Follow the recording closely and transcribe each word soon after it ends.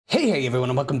Hey everyone,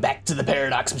 and welcome back to the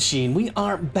Paradox Machine. We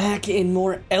are back in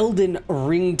more Elden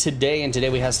Ring today, and today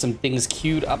we have some things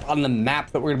queued up on the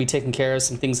map that we're going to be taking care of,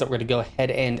 some things that we're going to go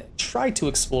ahead and try to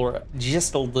explore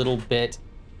just a little bit.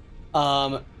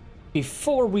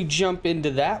 Before we jump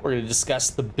into that, we're going to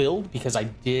discuss the build, because I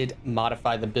did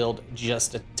modify the build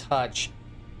just a touch.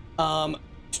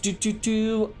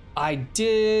 I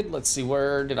did, let's see,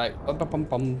 where did I,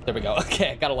 there we go.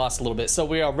 Okay, I got lost a little bit. So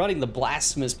we are running the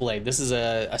Blasphemous Blade. This is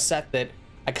a set that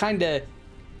I kind of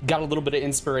got a little bit of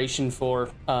inspiration for,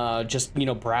 just, you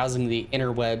know, browsing the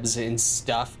interwebs and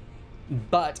stuff.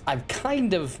 But I've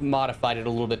kind of modified it a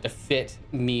little bit to fit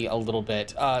me a little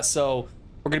bit. So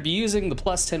we're going to be using the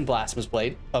 +10 Blasphemous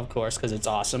Blade, of course, because it's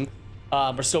awesome.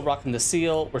 We're still rocking the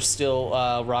seal. We're still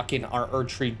rocking our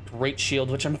Erdtree Great Shield,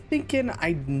 which I'm thinking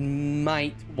I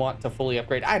might want to fully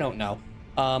upgrade. I don't know.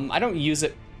 I don't use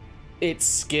it. Its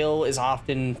skill is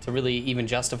often to really even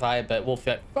justify it, but we'll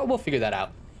figure that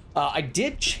out. I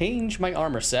did change my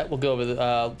armor set. We'll go over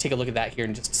the, take a look at that here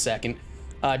in just a second.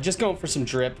 Just going for some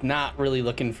drip, not really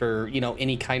looking for, you know,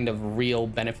 any kind of real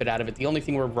benefit out of it. The only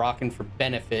thing we're rocking for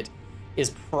benefit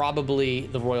is probably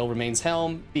the Royal Remains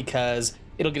Helm, because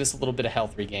it'll get us a little bit of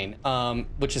health regain,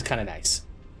 which is kind of nice.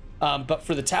 But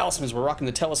for the talismans, we're rocking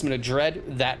the Talisman of Dread.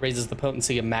 That raises the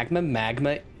potency of magma.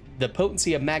 The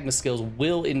potency of magma skills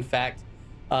will, in fact,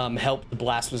 help the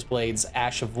Blasphemous Blade's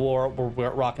Ash of War.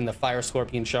 We're rocking the Fire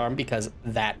Scorpion Charm, because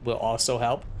that will also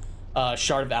help.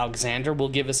 Shard of Alexander will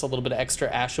give us a little bit of extra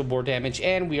Ash of War damage,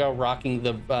 and we are rocking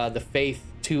the Faith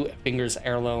Two Fingers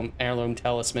Heirloom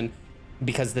Talisman,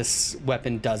 because this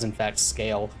weapon does, in fact,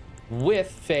 scale with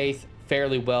Faith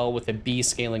fairly well with a B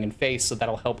scaling in face, so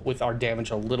that'll help with our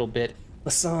damage a little bit.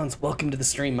 Lassans, welcome to the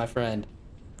stream, my friend.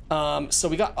 So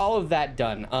we got all of that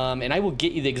done, and I will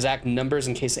get you the exact numbers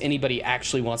in case anybody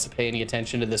actually wants to pay any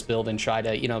attention to this build and try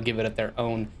to, you know, give it their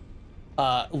own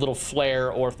little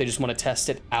flair, or if they just want to test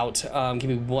it out. Give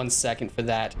me 1 second for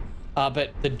that.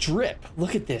 But the drip,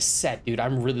 look at this set, dude.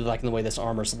 I'm really liking the way this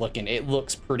armor's looking. It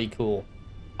looks pretty cool.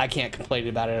 I can't complain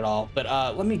about it at all.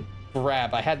 But let me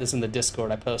grab, I had this in the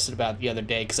Discord I posted about the other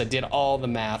day, because I did all the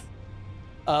math.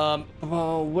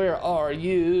 Oh, where are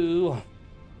you?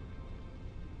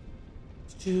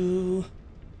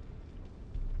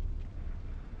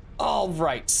 All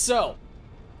right, so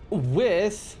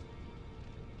with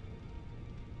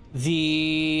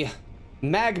the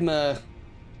magma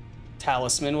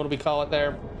talisman, what do we call it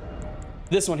there?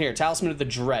 This one here, Talisman of the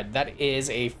Dread, that is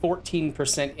a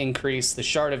 14% increase. The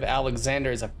Shard of Alexander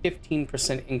is a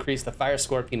 15% increase. The Fire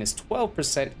Scorpion is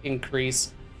 12%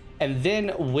 increase. And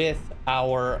then with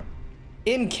our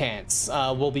incants,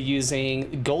 we'll be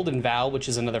using Golden Vow, which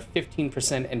is another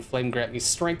 15%, and Flame Grant Me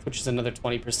Strength, which is another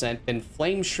 20%. Then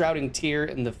Flame Shrouding Tear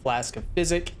in the Flask of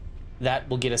Physic, that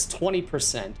will get us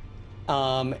 20%.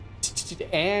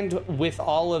 And with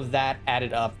all of that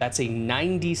added up, that's a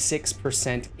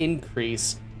 96%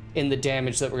 increase in the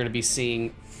damage that we're going to be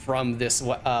seeing from this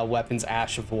weapon's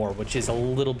Ash of War, which is a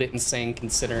little bit insane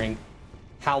considering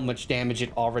how much damage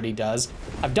it already does.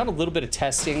 I've done a little bit of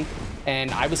testing, and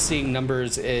I was seeing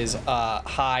numbers as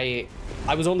high.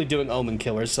 I was only doing Omen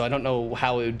Killers, so I don't know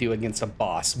how it would do against a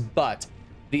boss, but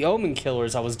the Omen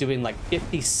Killers, I was doing like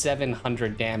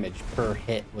 5,700 damage per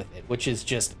hit with it, which is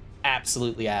just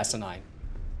absolutely asinine.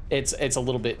 It's a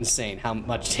little bit insane how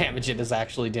much damage it is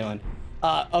actually doing.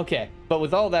 Okay, but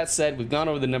with all that said, we've gone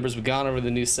over the numbers, we've gone over the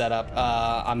new setup.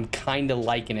 I'm kind of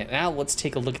liking it. Now let's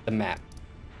take a look at the map.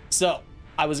 So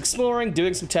I was exploring,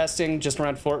 doing some testing just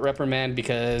around Fort Reprimand,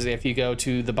 because if you go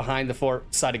to the behind the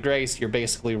fort side of Grace, you're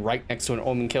basically right next to an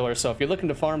Omen Killer. So if you're looking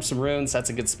to farm some runes, that's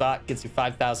a good spot. Gets you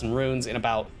 5,000 runes in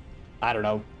about, I don't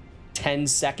know, 10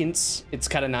 seconds. It's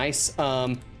kind of nice.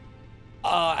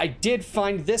 I did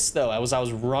find this, though, as I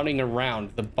was running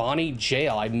around the Bonny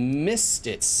Gaol. I missed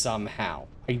it somehow.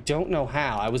 I don't know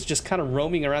how. I was just kind of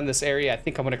roaming around this area. I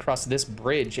think I went across this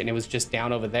bridge, and it was just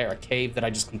down over there, a cave that I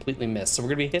just completely missed. So we're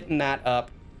going to be hitting that up.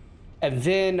 And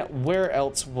then, where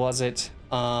else was it?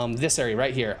 This area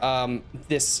right here. Now,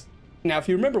 if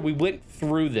you remember, we went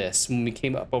through this when we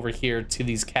came up over here to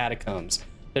these catacombs.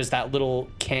 There's that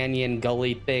little canyon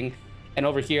gully thing. And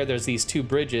over here, there's these two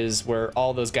bridges where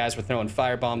all those guys were throwing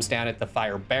fire bombs down at the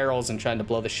fire barrels and trying to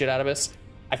blow the shit out of us.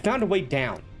 I found a way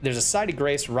down. There's a side of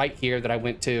Grace right here that I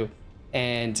went to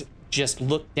and just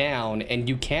looked down, and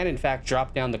you can, in fact,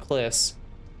 drop down the cliffs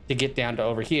to get down to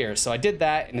over here. So I did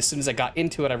that, and as soon as I got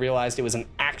into it, I realized it was an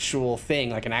actual thing,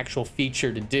 like an actual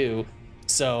feature to do.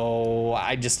 So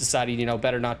I just decided, you know,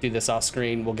 better not do this off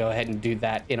screen. We'll go ahead and do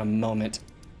that in a moment.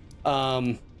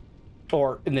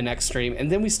 Or in the next stream.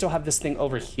 And then we still have this thing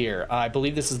over here. I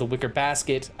believe this is the wicker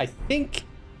basket. I think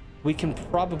we can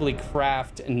probably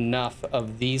craft enough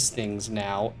of these things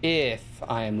now, if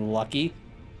I'm lucky.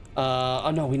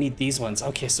 Oh no, we need these ones.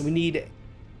 Okay, so we need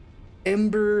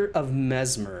Ember of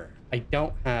Mesmer. I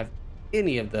don't have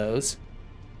any of those.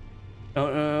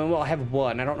 Well, I have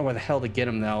one. I don't know where the hell to get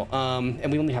them, though.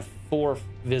 And we only have 4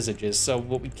 visages. So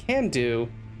what we can do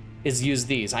is use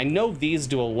these. I know these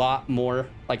do a lot more.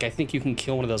 Like, I think you can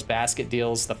kill one of those basket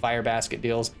deals, the fire basket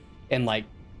deals, and like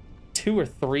 2 or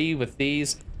 3 with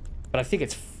these. But I think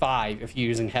it's 5 if you're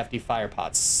using hefty fire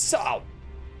pots. So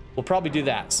we'll probably do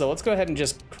that. So let's go ahead and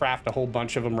just craft a whole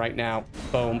bunch of them right now.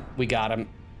 Boom, we got them.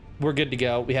 We're good to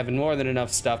go. We have more than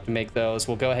enough stuff to make those.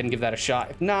 We'll go ahead and give that a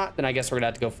shot. If not, then I guess we're gonna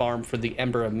have to go farm for the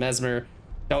Ember of Mesmer.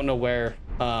 Don't know where,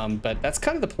 but that's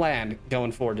kind of the plan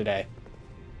going forward today.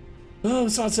 Oh,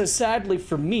 so it says, sadly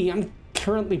for me, I'm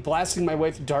currently blasting my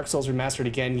way through Dark Souls Remastered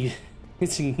again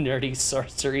using nerdy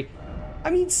sorcery. I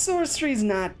mean, sorcery's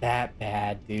not that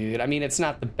bad, dude. I mean, it's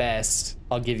not the best.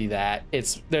 I'll give you that.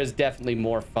 There's definitely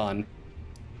more fun.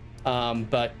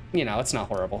 But, you know, it's not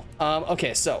horrible.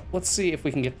 Okay, so let's see if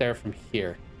we can get there from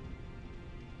here.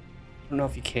 I don't know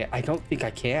if you can. I don't think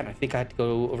I can. I think I have to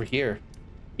go over here.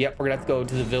 Yep, we're gonna have to go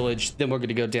to the village. Then we're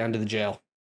gonna go down to the jail.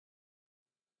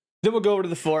 Then we'll go over to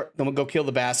the fort. Then we'll go kill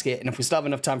the basket. And if we still have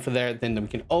enough time for there, then we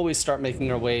can always start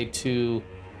making our way to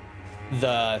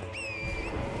the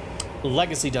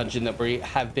legacy dungeon that we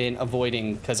have been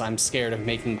avoiding because I'm scared of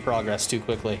making progress too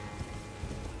quickly.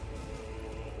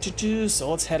 So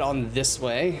let's head on this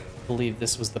way. I believe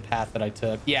this was the path that I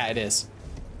took. Yeah, it is.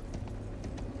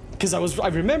 Because I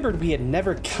remembered we had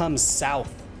never come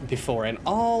south before, and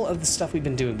all of the stuff we've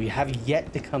been doing, we have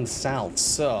yet to come south.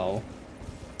 So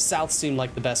south seemed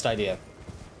like the best idea.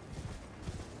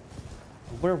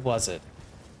 Where was it?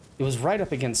 It was right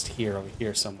up against here, over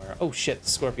here somewhere. Oh shit, the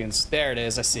scorpions. There it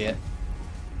is, I see it.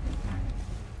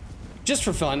 Just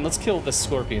for fun, let's kill this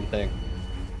scorpion thing.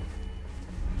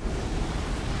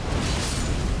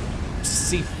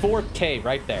 See 4K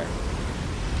right there.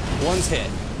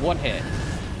 One hit.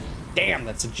 Damn,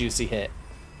 that's a juicy hit.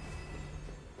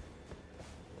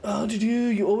 Oh, did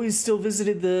you always still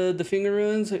visited the finger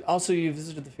ruins? Also, you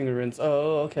visited the finger ruins.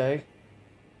 Oh, okay.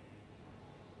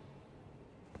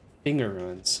 Finger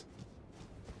ruins.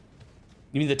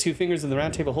 You mean the 2 fingers in the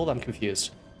round table? Hold on, I'm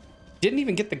confused. Didn't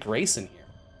even get the grace in here.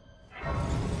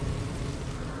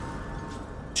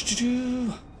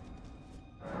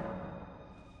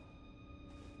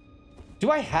 Do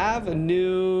I have a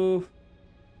new...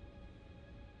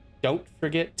 Don't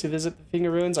forget to visit the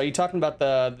finger ruins? Are you talking about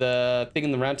the thing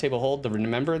in the round table hold, the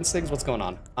remembrance things? What's going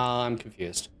on? I'm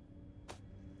confused.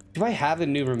 Do I have a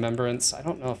new remembrance? I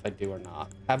don't know if I do or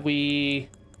not. Have we...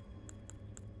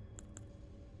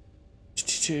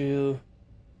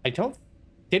 I don't...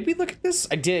 Did we look at this?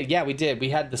 I did. Yeah, we did. We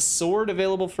had the sword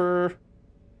available for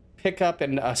pickup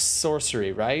and a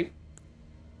sorcery, right?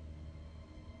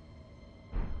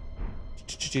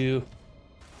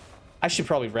 I should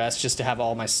probably rest just to have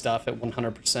all my stuff at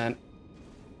 100%.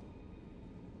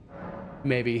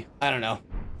 Maybe. I don't know.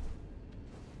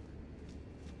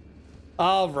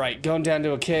 All right, going down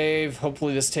to a cave.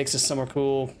 Hopefully this takes us somewhere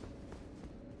cool.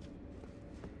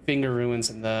 Finger ruins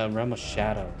in the realm of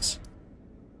shadows.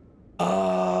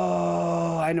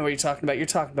 Oh, I know what you're talking about. You're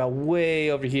talking about way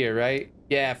over here, right?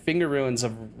 Yeah, finger ruins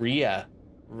of Rhea.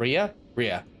 Rhea?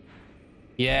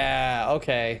 Yeah,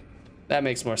 okay. That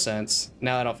makes more sense.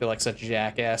 Now I don't feel like such a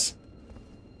jackass.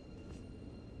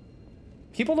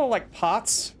 People don't like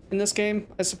pots in this game,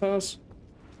 I suppose.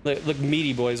 Look,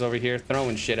 meaty boys over here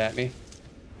throwing shit at me.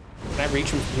 Can I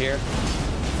reach them from here?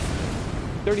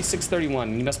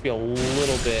 3631. You must be a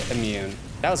little bit immune.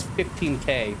 That was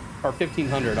 15k or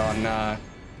 1500 on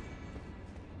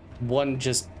one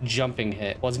just jumping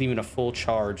hit. Wasn't even a full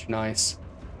charge. Nice.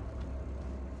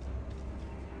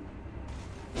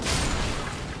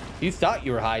 You thought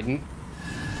you were hiding.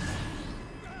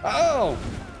 Oh!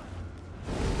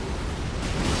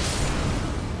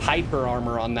 Hyper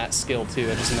armor on that skill too,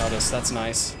 I just noticed. That's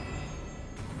nice.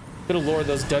 Good lord,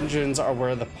 those dungeons are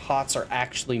where the pots are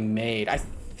actually made. I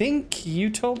think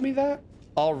you told me that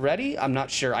already? I'm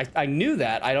not sure. I knew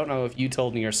that. I don't know if you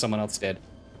told me or someone else did.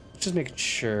 Just making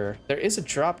sure. There is a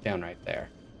drop down right there.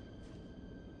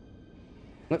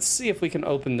 Let's see if we can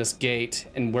open this gate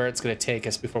and where it's going to take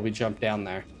us before we jump down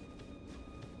there.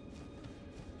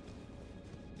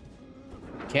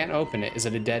 Can't open it. Is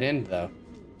it a dead end, though?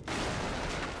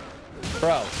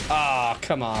 Bro. Oh,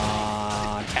 come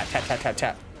on. Tap, tap, tap, tap,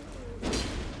 tap.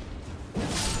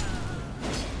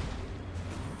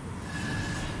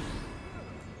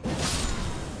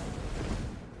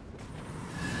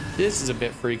 This is a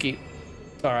bit freaky.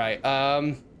 All right.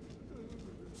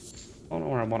 I don't know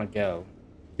where I want to go.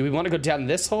 Do we want to go down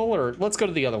this hole, or let's go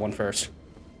to the other one first?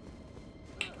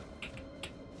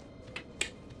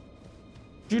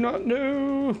 Do not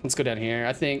know. Let's go down here.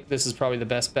 I think this is probably the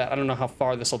best bet. I don't know how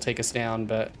far this will take us down,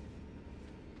 but...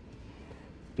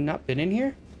 Not been in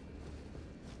here?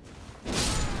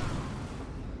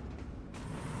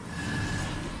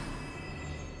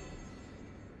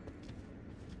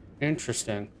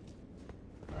 Interesting.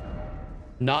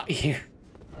 Not here.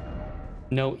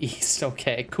 No east.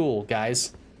 Okay, cool,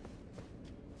 guys.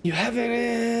 You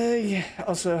haven't...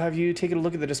 Also, have you taken a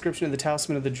look at the description of the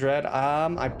Talisman of the Dread?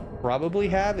 I probably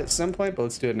have at some point, but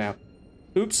let's do it now.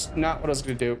 Oops, not what I was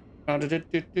going to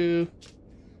do.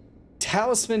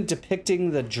 Talisman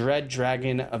depicting the dread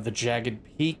dragon of the jagged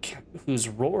peak, whose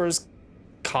roars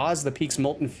cause the peak's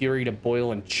molten fury to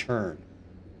boil and churn.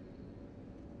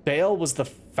 Baal was the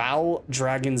foul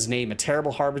dragon's name, a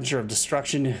terrible harbinger of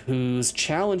destruction, whose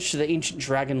challenge to the ancient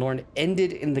dragon lord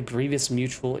ended in the grievous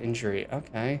mutual injury.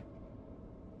 Okay.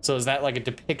 So is that like a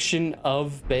depiction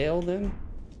of Baal then?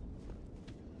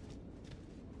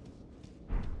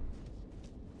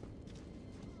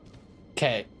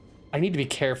 Okay. I need to be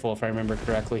careful if I remember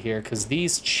correctly here, because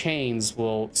these chains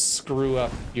will screw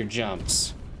up your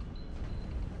jumps.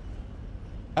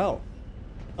 Oh.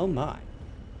 Oh my.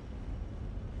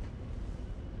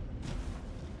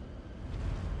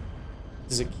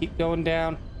 Does it keep going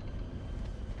down?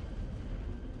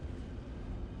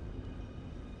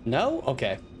 No?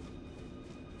 Okay.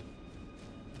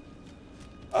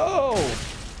 Oh!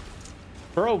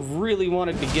 Bro really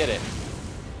wanted to get it.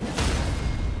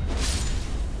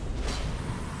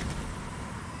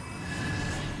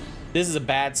 This is a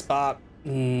bad spot.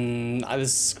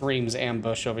 This screams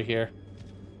ambush over here.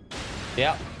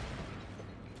 Yep.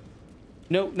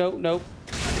 Nope, nope, nope.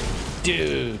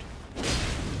 Dude.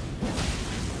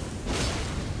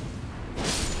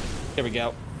 Here we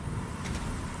go.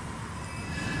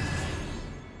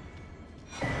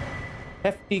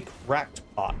 Hefty cracked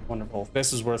pot. Wonderful.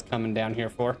 This is worth coming down here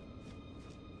for.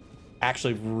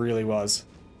 Actually, really was.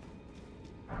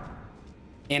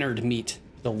 Innard meat.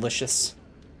 Delicious.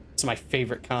 It's my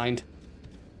favorite kind.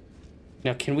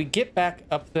 Now, can we get back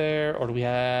up there, or do we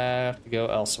have to go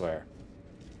elsewhere?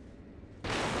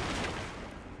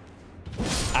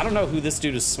 I don't know who this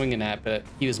dude is swinging at, but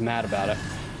he was mad about it.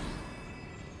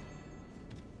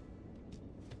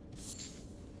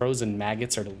 Frozen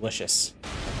maggots are delicious.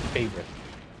 Favorite.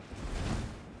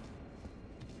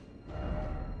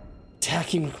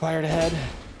 Attacking required ahead.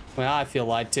 Well, I feel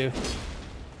lied to.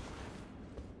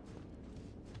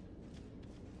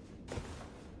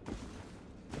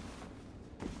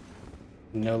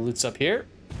 No loot's up here.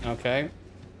 Okay.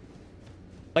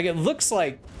 Like, it looks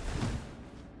like...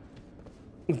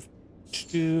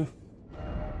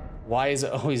 Why is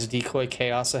it always decoy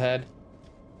chaos ahead?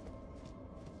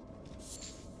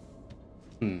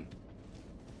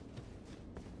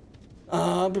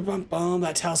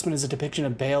 That talisman is a depiction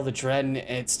of Baal the Dread, and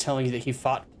it's telling you that he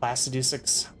fought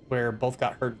Placidusax, where both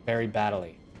got hurt very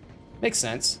badly. Makes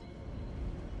sense.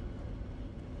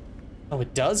 Oh,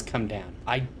 it does come down.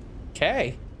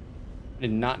 Okay. I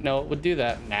did not know it would do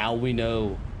that. Now we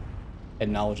know.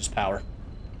 And knowledge is power.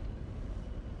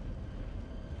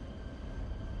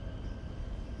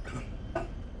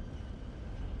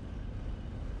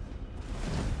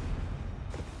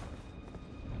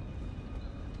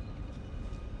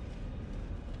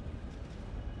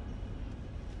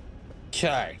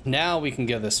 Okay, now we can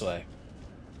go this way.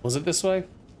 Was it this way?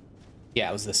 Yeah,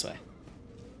 it was this way.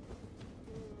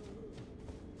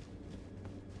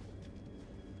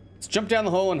 Let's jump down the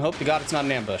hole and hope to God it's not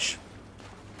an ambush.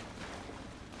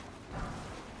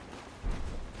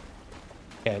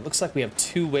 Okay, it looks like we have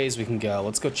two ways we can go.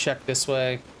 Let's go check this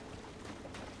way.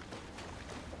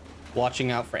 Watching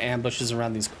out for ambushes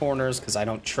around these corners, because I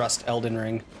don't trust Elden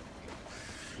Ring.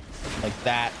 Like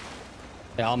that.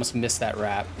 I almost missed that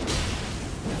rat.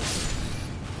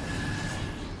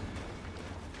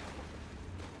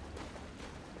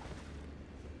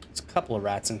 There's a couple of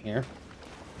rats in here.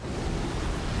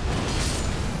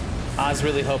 I was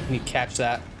really hoping you'd catch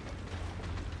that.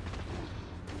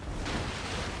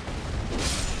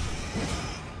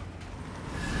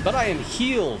 But I am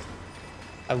healed.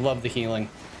 I love the healing.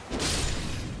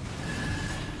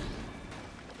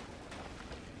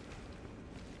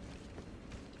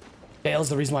 Baal's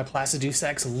the reason why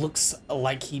Placidusax looks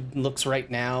like he looks right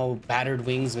now. Battered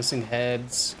wings, missing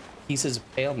heads, pieces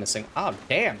of Baal missing. Oh,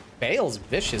 damn. Baal's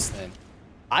vicious then.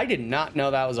 I did not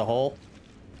know that was a hole.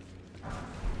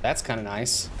 That's kind of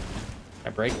nice.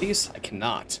 Can I break these? I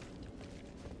cannot.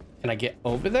 Can I get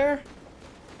over there?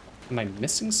 Am I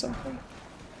missing something?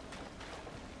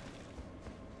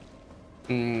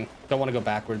 Don't want to go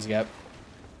backwards yet.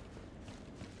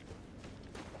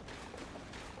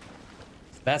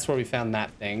 That's where we found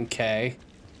that thing. Okay.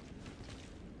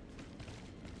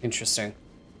 Interesting.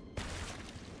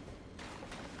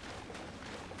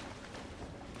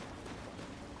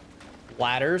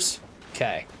 Ladders.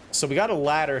 Okay. So we got a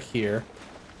ladder here.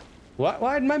 What?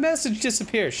 Why did my message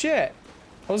disappear? Shit.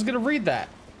 I was gonna read that.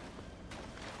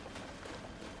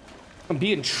 I'm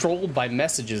being trolled by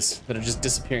messages that are just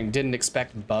disappearing. Didn't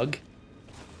expect bug.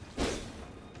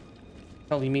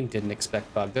 Hell do you mean didn't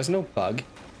expect bug? There's no bug.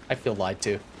 I feel lied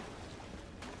to.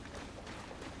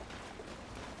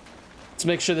 Let's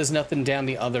make sure there's nothing down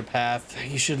the other path.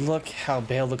 You should look how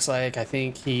Bale looks like. I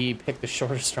think he picked the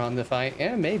shortest straw in the fight.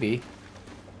 Yeah, maybe.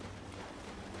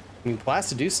 I mean,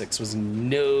 Placidusix was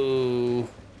no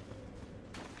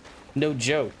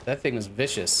joke. That thing was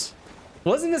vicious.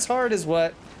 Wasn't as hard as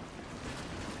what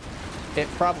it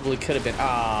probably could have been.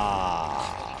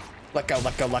 Ah, let go,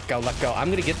 let go, let go, let go. I'm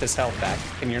gonna get this health back,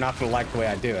 and you're not gonna like the way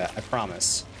I do it. I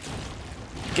promise.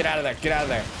 Get out of there, get out of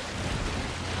there.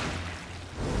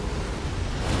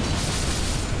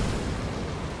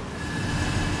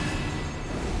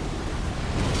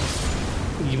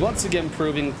 Once again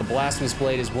proving that the Blasphemous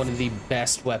Blade is one of the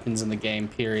best weapons in the game,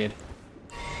 period.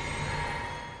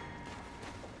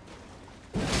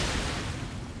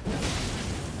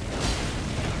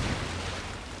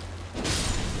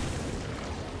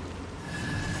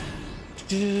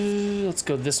 Let's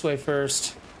go this way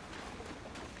first.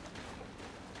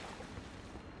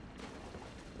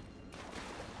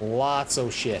 Lots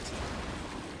of shit.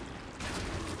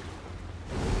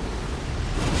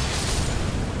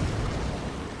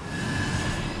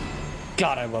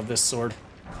 God, I love this sword.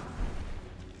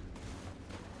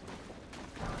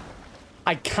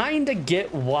 I kinda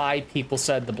get why people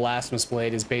said the Blasphemous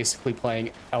Blade is basically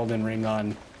playing Elden Ring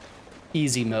on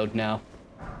easy mode now.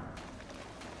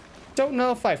 Don't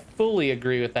know if I fully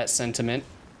agree with that sentiment,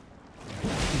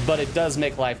 but it does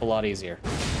make life a lot easier.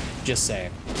 Just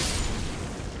saying.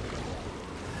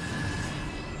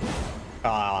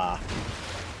 Ah.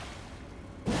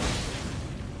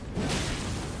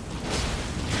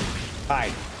 Hi.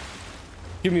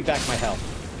 Give me back my health.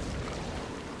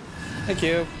 Thank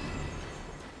you.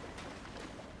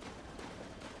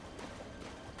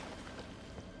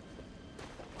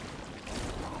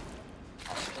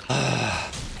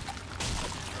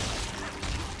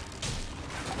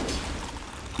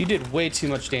 You did way too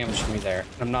much damage to me there.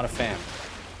 I'm not a fan.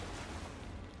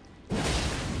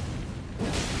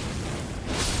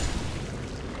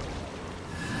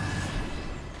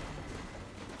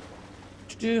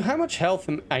 Dude, how much health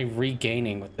am I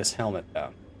regaining with this helmet, though?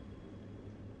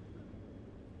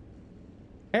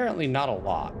 Apparently not a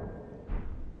lot.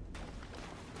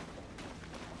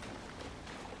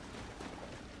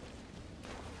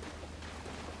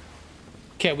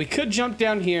 Okay, we could jump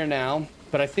down here now,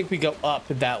 but I think we go up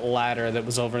that ladder that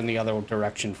was over in the other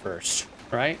direction first,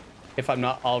 right? If I'm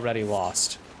not already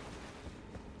lost.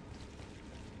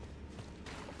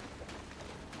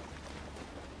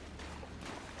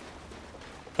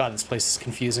 God, this place is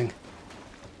confusing.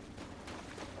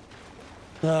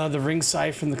 The ring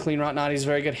scythe from the Clean Rot Naughty is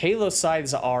very good. Halo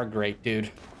scythes are great, dude.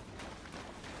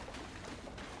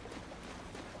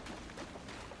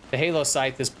 The Halo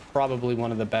scythe is probably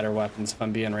one of the better weapons, if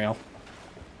I'm being real.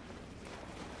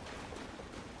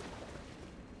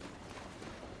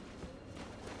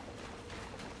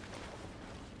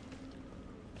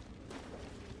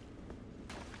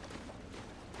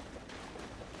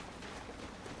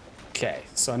 Okay,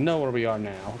 so I know where we are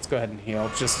now. Let's go ahead and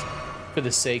heal, just for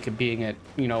the sake of being at,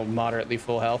 you know, moderately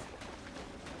full health.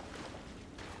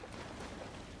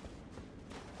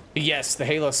 Yes, the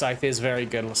Halo Scythe is very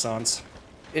good, Lassance.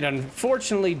 It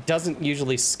unfortunately doesn't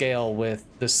usually scale with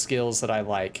the skills that I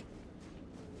like.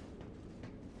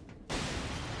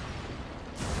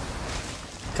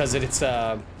 Because it's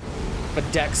a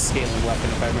dex scaling weapon,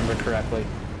 if I remember correctly.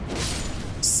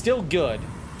 Still good.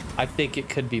 I think it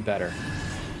could be better.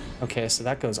 Okay, so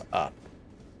that goes up.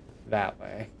 That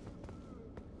way.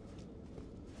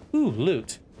 Ooh,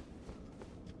 loot.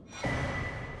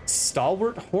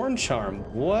 Stalwart Horn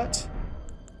Charm. What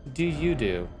do you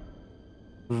do?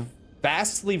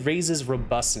 Vastly raises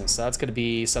robustness. So that's going to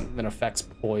be something that affects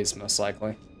poise, most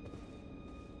likely.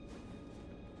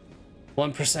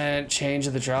 1% change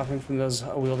of the dropping from those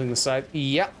wielding the scythe.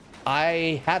 Yep,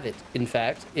 I have it, in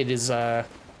fact. It is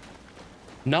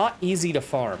not easy to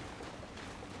farm.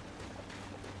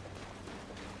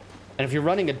 And if you're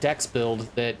running a dex build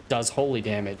that does holy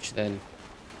damage, then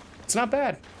it's not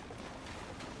bad.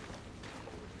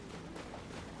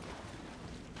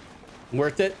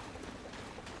 Worth it?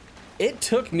 It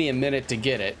took me a minute to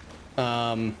get it.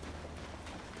 I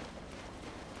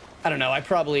don't know, I've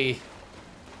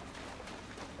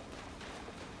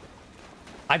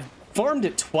farmed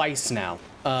it twice now.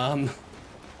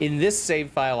 In this save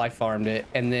file, I farmed it,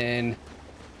 and then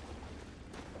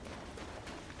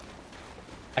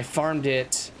I farmed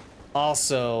it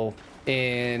also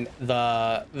in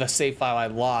the save file I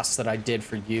lost that I did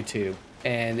for YouTube,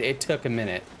 and it took a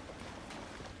minute.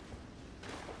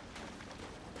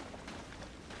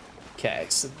 Okay,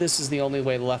 so this is the only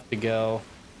way left to go.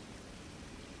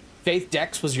 Faith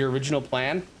Dex was your original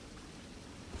plan?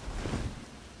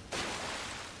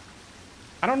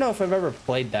 I don't know if I've ever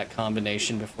played that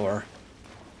combination before.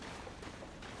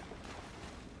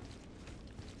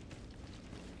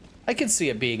 I could see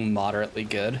it being moderately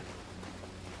good.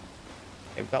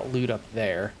 Okay, we've got loot up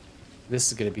there.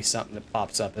 This is going to be something that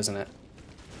pops up, isn't it?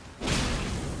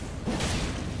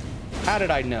 How did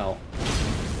I know?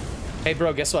 Hey,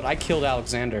 bro, guess what? I killed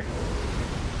Alexander.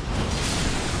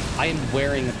 I am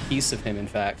wearing a piece of him, in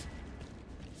fact.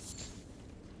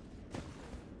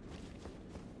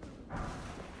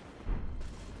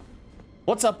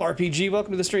 What's up, RPG?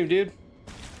 Welcome to the stream, dude.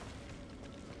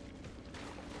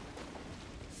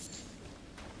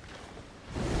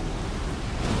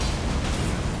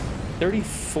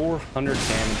 $3,400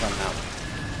 damage on that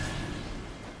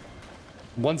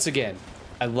one. Once again,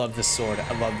 I love this sword.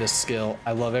 I love this skill.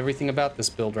 I love everything about this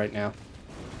build right now.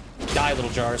 Die, little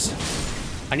jars.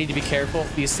 I need to be careful.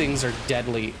 These things are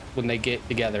deadly when they get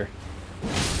together.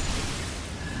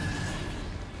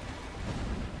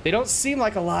 They don't seem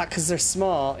like a lot because they're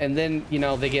small, and then, you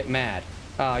know, they get mad.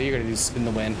 Oh, you're gonna do spin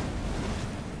the win.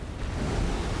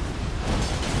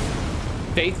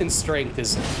 Faith and strength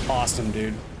is awesome,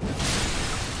 dude.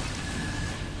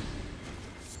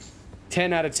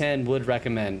 10 out of 10 would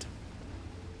recommend.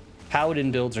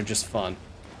 Paladin builds are just fun.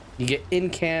 You get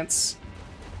incants,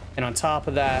 and on top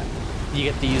of that, you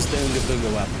get to use the Oonga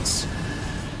Boonga weapons.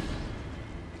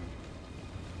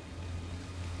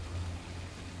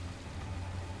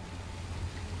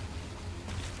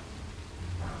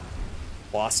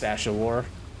 Lost Ash of War.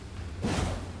 I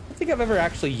don't think I've ever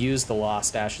actually used the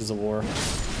Lost Ashes of War.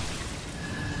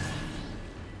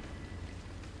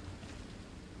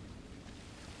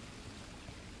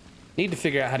 Need to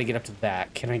figure out how to get up to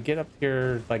that. Can I get up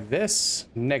here like this?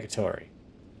 Negatory.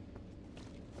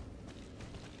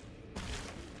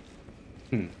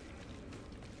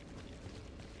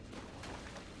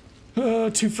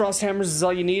 Two frost hammers is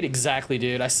all you need? Exactly,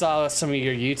 dude. I saw some of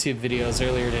your YouTube videos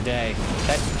earlier today.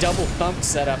 That double thump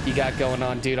setup you got going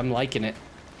on, dude, I'm liking it.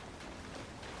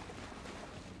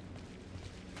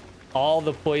 All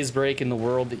the poise break in the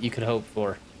world that you could hope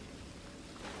for.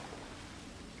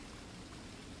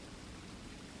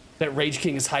 That Rage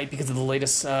King is hyped because of the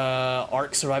latest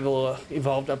Ark Survival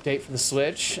Evolved update for the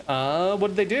Switch. What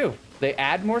did they do? They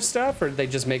add more stuff, or did they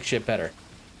just make shit better?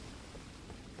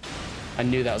 I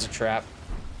knew that was a trap.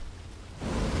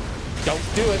 Don't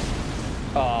do it.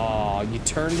 Oh, you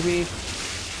turned me.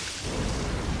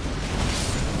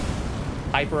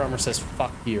 Hyper Armor says,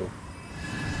 fuck you.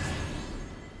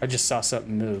 I just saw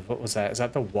something move. What was that? Is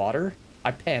that the water?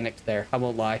 I panicked there. I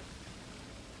won't lie.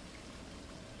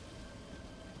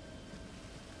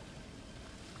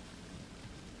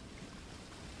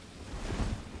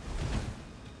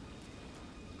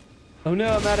 Oh no,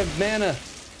 I'm out of mana.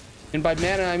 And by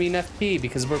mana, I mean FP,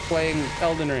 because we're playing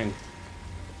Elden Ring.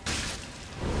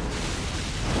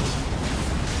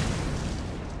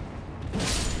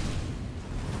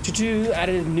 Choo-choo,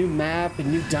 added a new map, a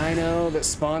new dino that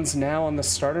spawns now on the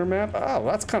starter map. Oh,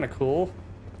 that's kind of cool.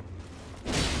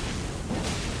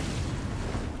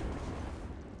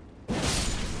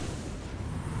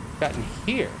 Got in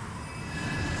here.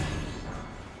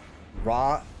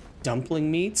 Raw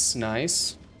dumpling meats,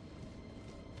 nice.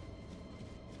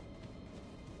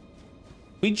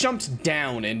 We jumped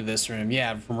down into this room,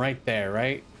 yeah, from right there,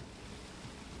 right?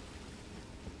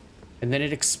 And then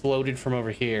it exploded from over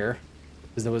here.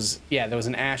 Because there was, yeah, there was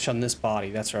an ash on this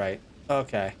body, that's right.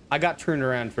 Okay, I got turned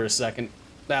around for a second.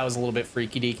 That was a little bit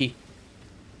freaky deaky.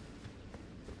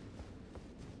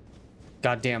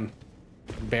 Goddamn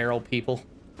barrel people.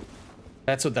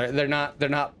 That's what they're not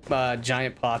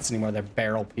giant pots anymore, they're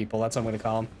barrel people, that's what I'm gonna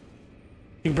call them.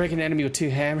 You can break an enemy with 2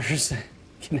 hammers.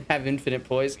 Can have infinite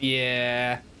poise.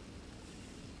 Yeah.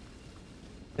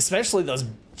 Especially those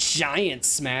giant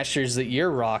smashers that you're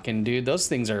rocking, dude. Those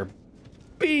things are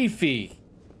beefy.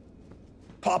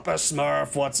 Papa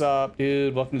Smurf, what's up,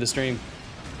 dude? Welcome to the stream.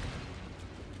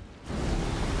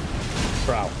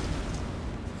 Bro.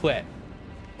 Quit.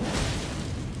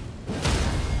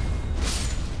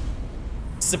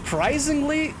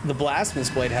 Surprisingly, the Blasphemous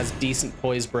Blade has decent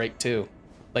poise break too.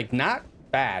 Like, not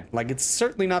bad. Like, it's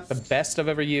certainly not the best I've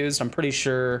ever used. I'm pretty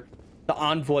sure the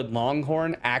Envoyed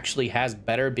Longhorn actually has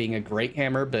better, being a great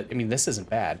hammer, but I mean, this isn't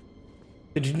bad.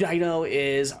 The Dino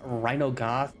is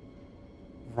Rhinognatha,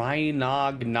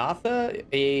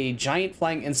 a giant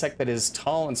flying insect that is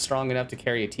tall and strong enough to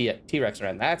carry a T-Rex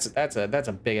around. That's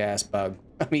a big ass bug.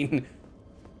 I mean,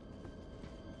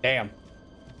 damn.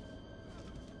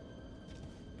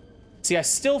 See, I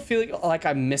still feel like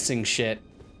I'm missing shit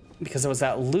because there was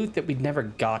that loot that we'd never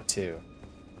got to.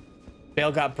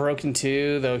 Bale got broken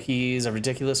too, though he's a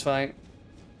ridiculous fight.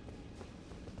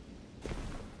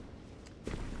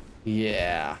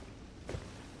 Yeah.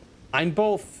 I'm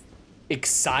both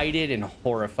excited and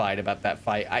horrified about that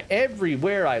fight.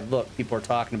 Everywhere I look, people are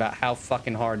talking about how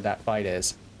fucking hard that fight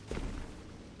is.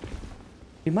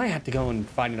 We might have to go and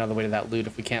find another way to that loot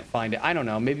if we can't find it. I don't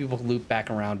know. Maybe we'll loop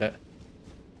back around it.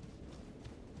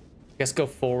 Guess go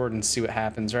forward and see what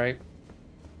happens, right?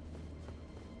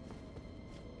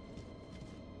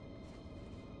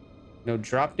 No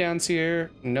drop downs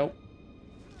here. Nope.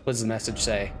 What does the message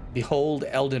say? Behold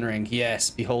Elden Ring.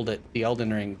 Yes, behold it. The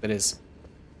Elden Ring that is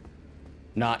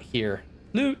not here.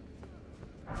 Loot.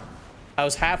 I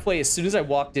was halfway, as soon as I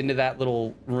walked into that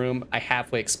little room, I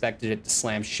halfway expected it to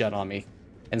slam shut on me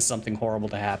and something horrible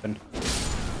to happen.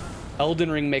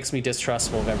 Elden Ring makes me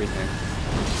distrustful of everything.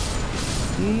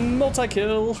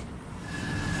 Multi-kill.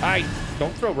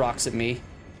 Don't throw rocks at me.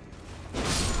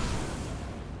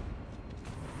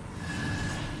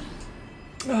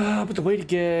 But the way to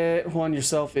get one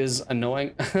yourself is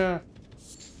annoying.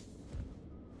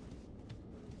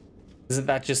 Isn't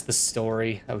that just the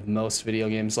story of most video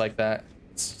games like that?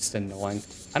 It's just annoying.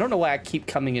 I don't know why I keep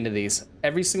coming into these.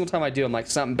 Every single time I do, I'm like,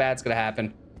 something bad's gonna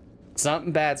happen.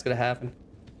 Something bad's gonna happen.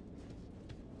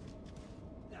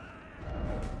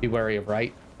 Be wary of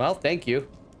right. Well, thank you.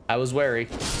 I was wary.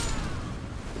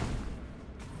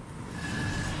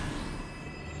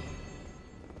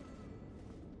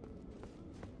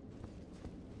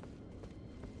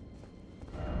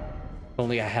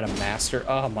 Only I had a master.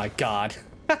 Oh my god.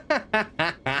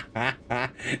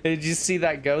 Did you see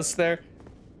that ghost there?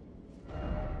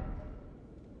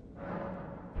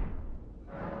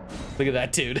 Look at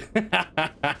that dude.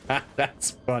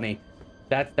 That's funny.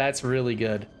 That's really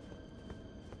good.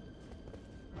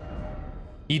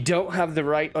 You don't have the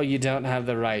right. Oh, you don't have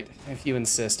the right. If you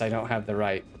insist, I don't have the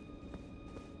right.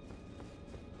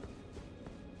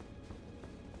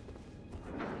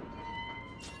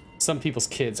 Some people's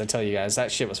kids, I tell you guys,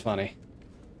 that shit was funny.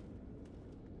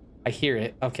 I hear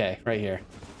it. Okay, right here.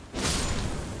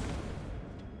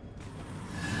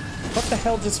 What the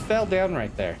hell just fell down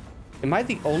right there? Am I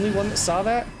the only one that saw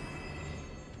that?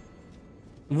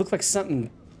 It looked like something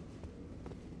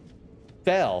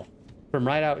fell from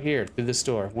right out here through this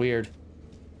door. Weird.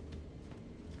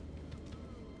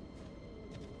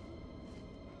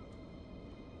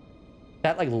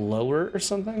 That like lower or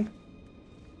something?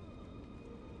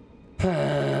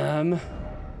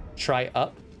 Try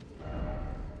up.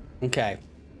 Okay.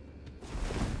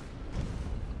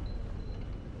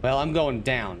 Well, I'm going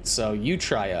down, so you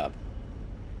try up.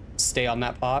 Stay on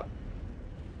that pot.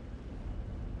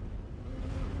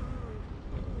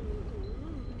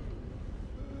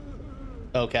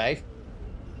 Okay.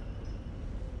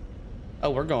 Oh,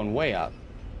 we're going way up.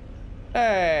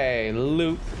 Hey,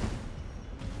 loot.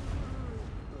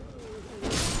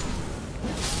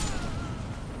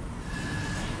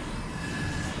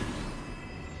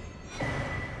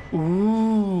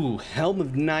 Ooh, Helm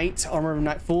of Night, Armor of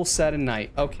Night, full set of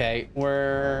Night. Okay,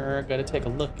 we're gonna take a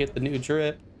look at the new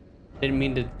drip. Didn't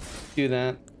mean to do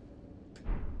that.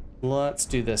 Let's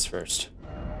do this first.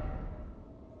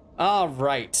 All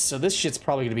right, so this shit's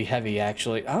probably gonna be heavy,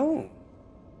 actually. Oh,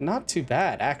 not too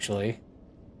bad, actually.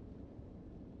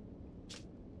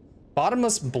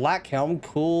 Bottomless black helm,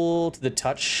 cool to the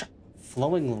touch.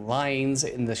 Flowing lines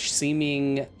in the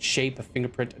seeming shape of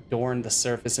fingerprint adorn the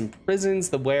surface, imprisons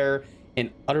the wearer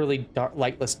in utterly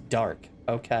lightless dark.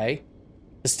 Okay.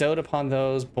 Bestowed upon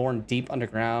those born deep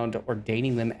underground,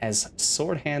 ordaining them as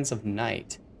sword hands of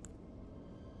night.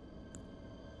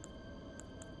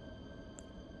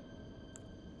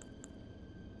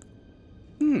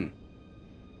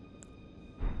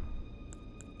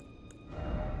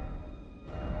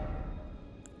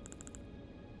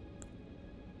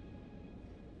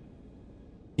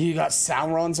 You got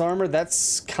Sauron's armor?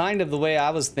 That's kind of the way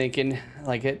I was thinking.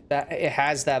 Like, it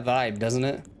has that vibe, doesn't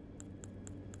it?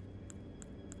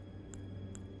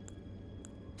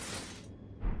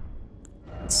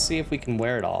 Let's see if we can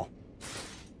wear it all.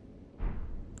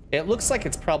 It looks like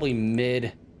it's probably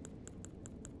mid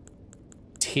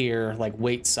here, like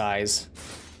weight size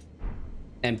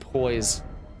and poise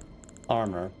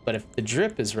armor. But if the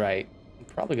drip is right, I'm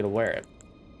probably gonna wear it.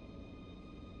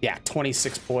 Yeah,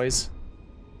 26 poise.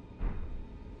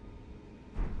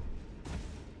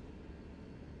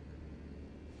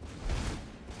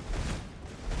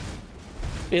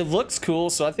 It looks cool,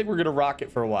 so I think we're gonna rock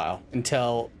it for a while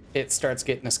until it starts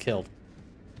getting us killed.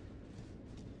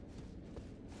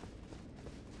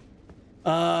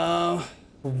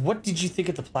 What did you think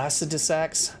of the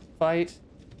Placidusax fight?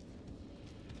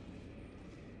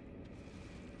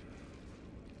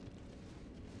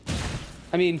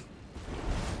 I mean,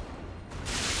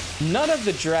 none of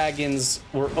the dragons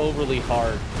were overly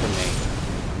hard for me.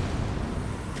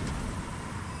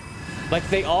 Like,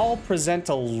 they all present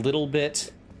a little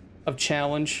bit of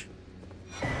challenge.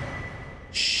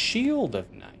 Shield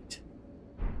of Night.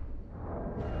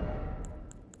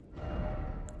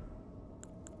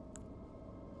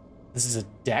 This is a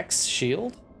Dex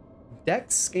shield?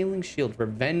 Dex scaling shield.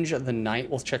 Revenge of the Night.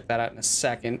 We'll check that out in a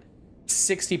second.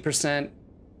 60%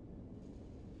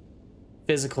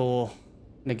 physical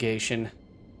negation.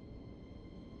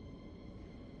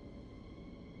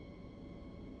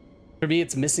 For me,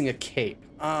 it's missing a cape.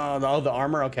 Oh, the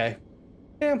armor? Okay.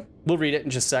 Yeah, we'll read it in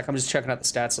just a sec. I'm just checking out the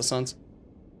stats lessons.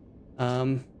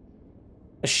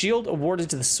 A shield awarded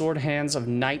to the sword hands of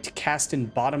night cast in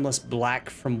bottomless black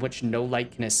from which no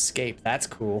light can escape. That's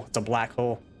cool. It's a black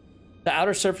hole. The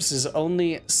outer surface is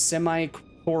only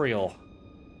semi-corporeal,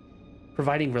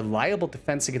 providing reliable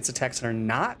defense against attacks that are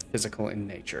not physical in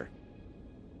nature.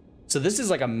 So this is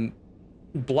like a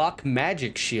block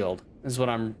magic shield, is what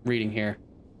I'm reading here.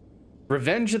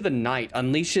 Revenge of the Night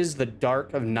unleashes the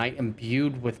dark of night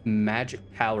imbued with magic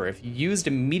power. If used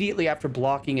immediately after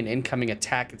blocking an incoming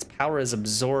attack, its power is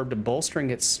absorbed, bolstering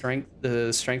its strength,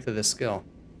 the strength of the skill.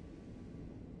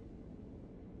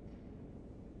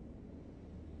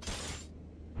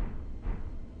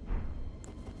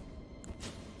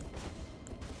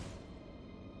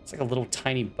 It's like a little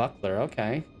tiny buckler,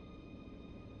 okay.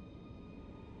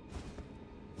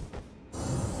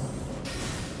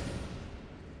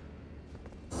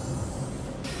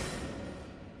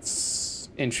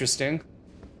 Interesting.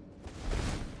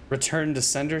 Return to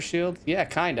sender shield? Yeah,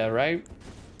 kinda, right?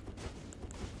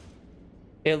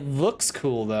 It looks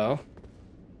cool though.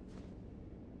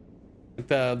 Like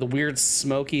the weird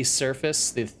smoky surface,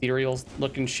 the ethereal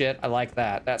looking shit. I like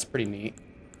that. That's pretty neat.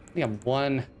 We have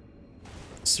one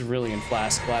cerulean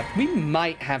flask left. We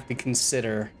might have to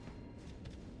consider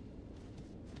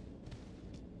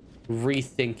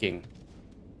rethinking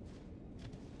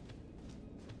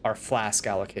our flask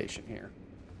allocation here.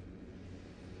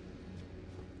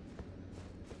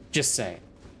 Just saying.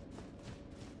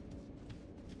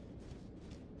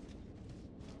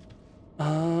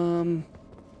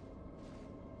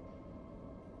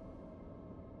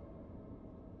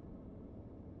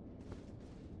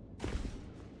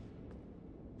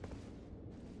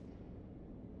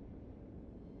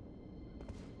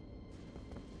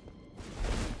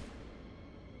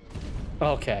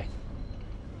 Okay.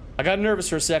 I got nervous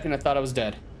for a second. I thought I was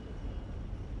dead.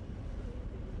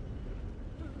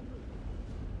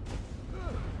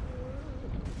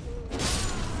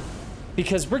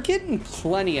 Because we're getting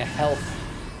plenty of health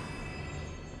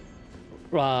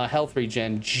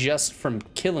regen just from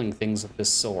killing things with this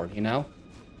sword, you know?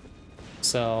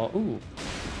 So,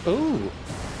 ooh.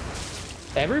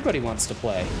 Everybody wants to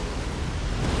play.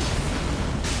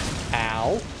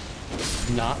 Ow.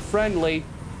 Not friendly.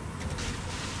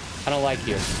 I don't like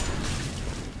you.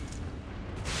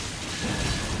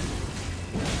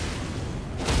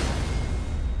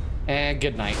 And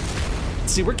good night.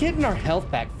 See, we're getting our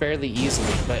health back fairly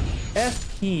easily, but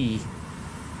FP,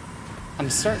 I'm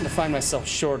starting to find myself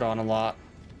short on a lot.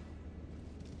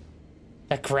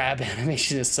 That grab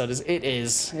animation is so it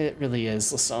is. It really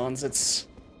is, Lassans. It's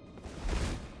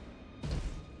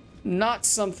not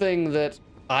something that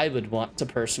I would want to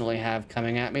personally have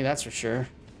coming at me, that's for sure.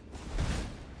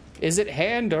 Is it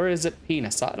hand or is it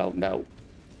penis? I don't know.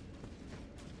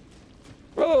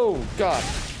 Oh, God.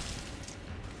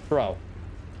 Bro.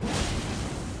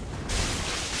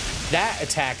 That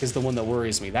attack is the one that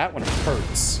worries me. That one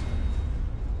hurts.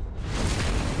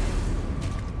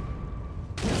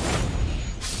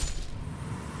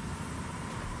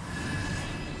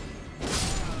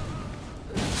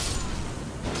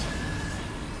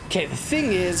 Okay, the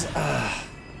thing is, I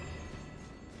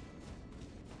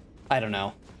don't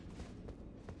know.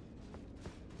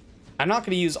 I'm not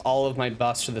going to use all of my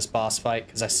buffs for this boss fight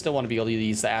because I still want to be able to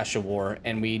use the Ash of War,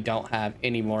 and we don't have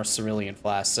any more cerulean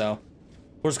flasks, so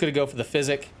we're just going to go for the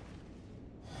physic.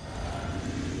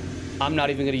 I'm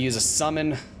not even going to use a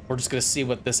summon. We're just going to see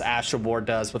what this Astral Board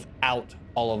does without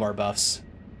all of our buffs.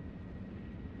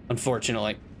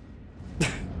 Unfortunately.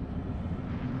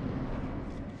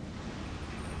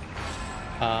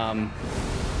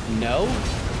 No.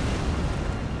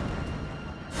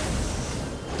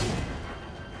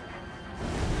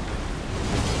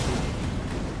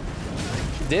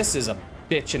 This is a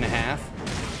bitch and a half.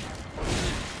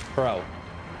 Bro.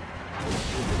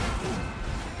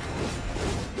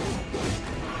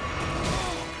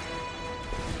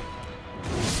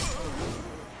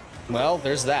 Well,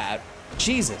 there's that.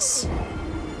 Jesus.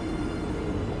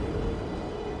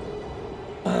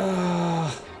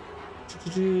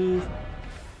 You're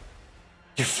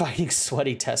fighting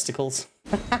sweaty testicles.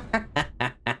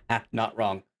 Not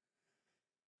wrong.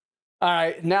 All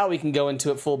right, now we can go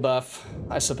into it full buff,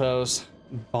 I suppose.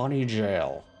 Bonny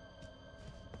Gaol.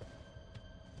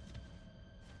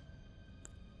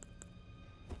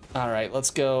 All right,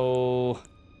 let's go.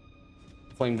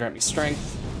 Flame grant me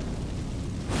strength.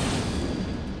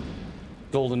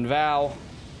 Golden Vow.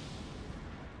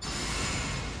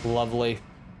 Lovely.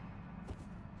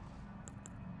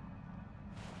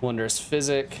 Wondrous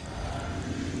Physic.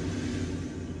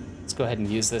 Let's go ahead and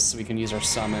use this so we can use our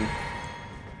summon.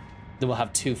 Then we'll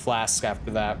have 2 flasks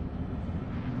after that.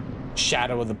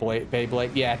 Shadow of the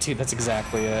Beyblade. Yeah, dude, that's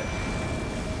exactly it.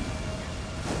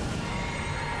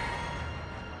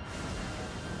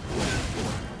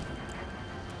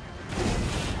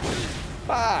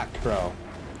 Fuck, bro.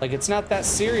 Like, it's not that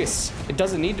serious. It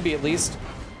doesn't need to be, at least.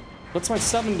 What's my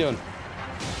summon doing?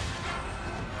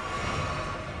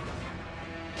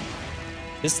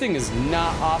 This thing is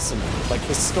not awesome. Like,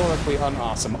 historically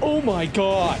unawesome. Oh my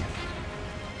god!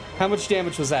 How much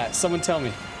damage was that? Someone tell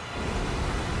me.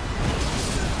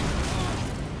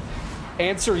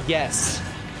 Answer yes.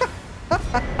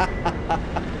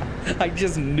 I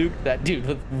just nuked that dude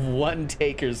with 1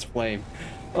 Taker's Flame.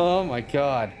 Oh my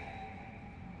god.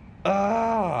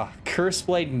 Ah,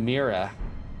 Curseblade Mira.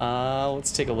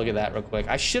 Let's take a look at that real quick.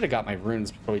 I should have got my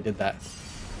runes before we did that.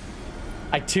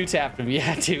 I 2-tapped him.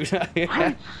 Yeah, dude.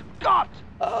 Scott!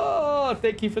 Oh,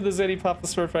 thank you for the Zenny Papa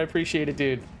Smurf. I appreciate it,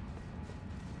 dude.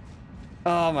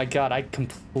 Oh my god, I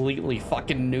completely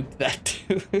fucking nuked that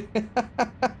dude.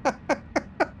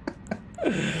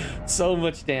 So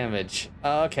much damage.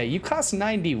 Okay, you cost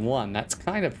 91. That's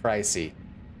kind of pricey.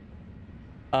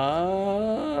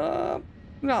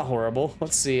 Not horrible.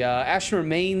 Let's see. Ashen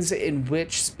Remains, in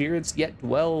which spirits yet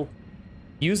dwell.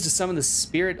 Used to summon the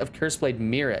spirit of Curseblade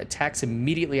Mira. Attacks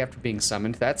immediately after being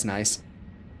summoned. That's nice.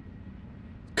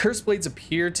 Curseblades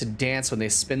appear to dance when they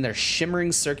spin their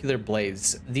shimmering circular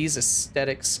blades. These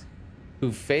aesthetics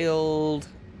who failed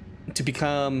to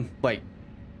become, like...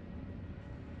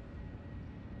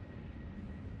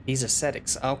 These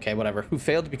ascetics, okay, whatever. Who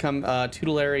failed to become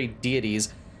tutelary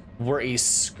deities were a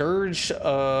scourge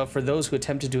for those who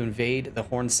attempted to invade the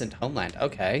Horn-Sent homeland.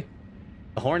 Okay.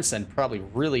 The Horn-Sent probably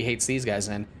really hates these guys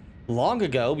then. Long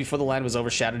ago, before the land was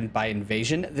overshadowed by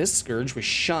invasion, this scourge was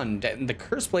shunned and the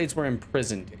Curseblades were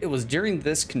imprisoned. It was during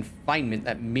this confinement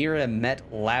that Mira met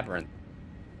Labyrinth.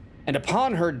 And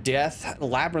upon her death,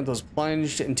 Labyrinth was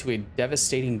plunged into a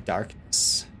devastating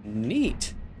darkness.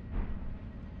 Neat.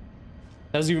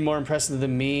 That was even more impressive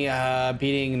than me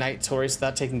beating Knight Taurus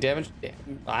without taking damage. Damn,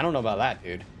 I don't know about that,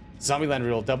 dude. Zombieland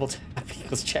rule, double tap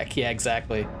equals check. Yeah,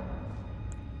 exactly.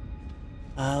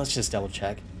 Let's just double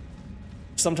check.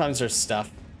 Sometimes there's stuff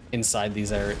inside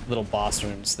these little boss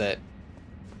rooms that...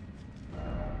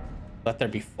 Let there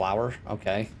be flour.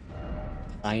 Okay.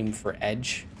 Time for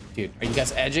edge. Dude, are you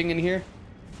guys edging in here?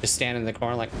 Just stand in the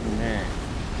corner like... Meh.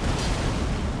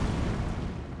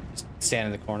 Just stand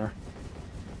in the corner.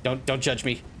 Don't judge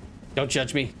me. Don't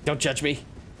judge me. Don't judge me.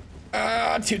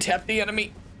 2-tap the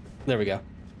enemy. There we go.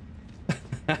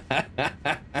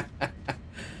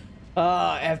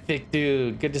 Oh, epic,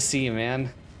 dude. Good to see you,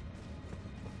 man.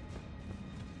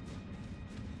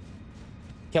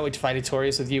 Can't wait to fight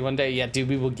Artorias with you one day. Yeah, dude,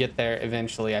 we will get there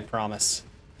eventually, I promise.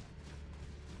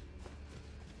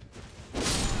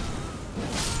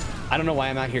 I don't know why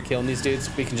I'm out here killing these dudes.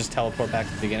 We can just teleport back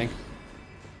to the beginning.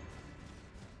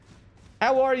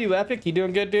 How are you, Epic? You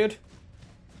doing good, dude?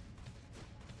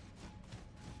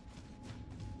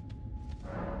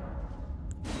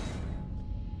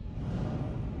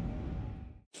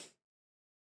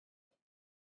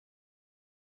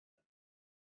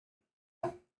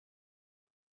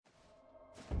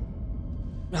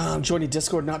 I'm joining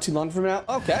Discord not too long from now.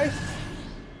 Okay.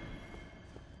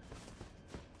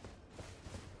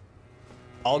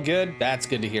 All good? That's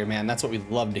good to hear, man. That's what we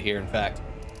love to hear, in fact.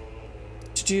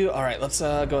 All right, let's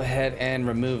go ahead and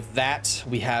remove that.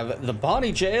 We have the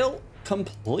Bonny Gaol.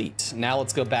 complete. Now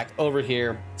let's go back over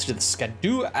here to the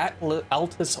Skadu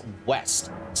Altus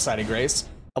West side of Grace.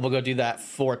 And we'll go do that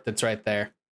fort that's right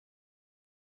there.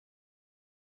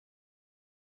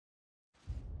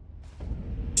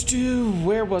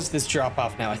 Where was this drop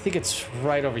off now? I think it's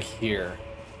right over here.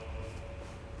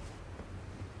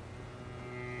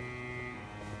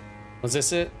 Was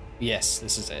this it? Yes,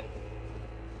 this is it.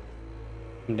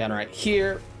 Come down right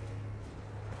here.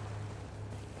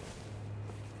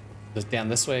 Just down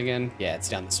this way again? Yeah, it's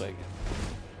down this way again.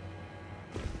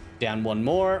 Down one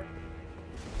more.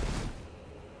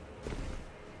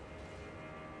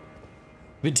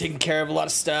 Been taking care of a lot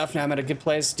of stuff. Now I'm at a good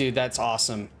place. Dude, that's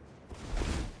awesome.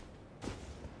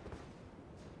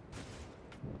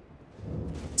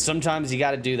 Sometimes you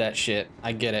gotta do that shit.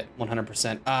 I get it,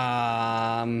 100%.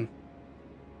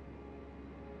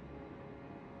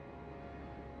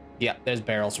 Yeah, there's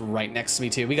barrels right next to me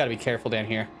too. We gotta be careful down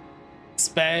here.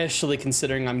 Especially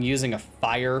considering I'm using a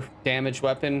fire damage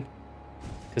weapon.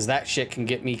 Because that shit can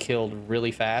get me killed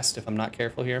really fast if I'm not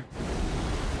careful here.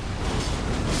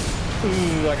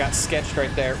 Ooh, I got sketched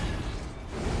right there.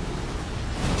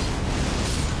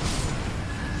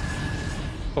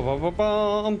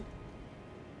 Ba-ba-ba-bum.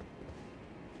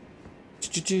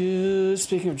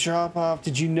 Speaking of drop-off,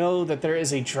 did you know that there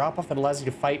is a drop-off that allows you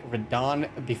to fight Radon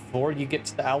before you get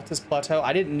to the Altus Plateau?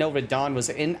 I didn't know Radon was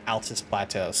in Altus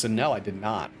Plateau, so no, I did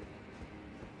not.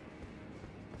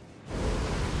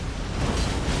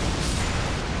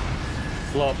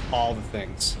 Blow up all the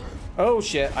things. Oh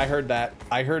shit, I heard that.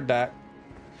 I heard that.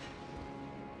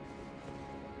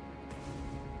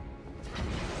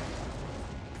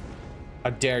 How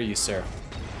dare you, sir?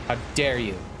 How dare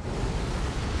you?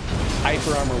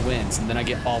 Hyper armor wins, and then I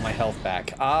get all my health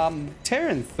back.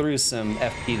 Tearing through some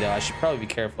FP though. I should probably be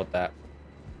careful with that.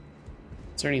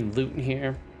 Is there any loot in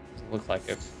here? Doesn't look like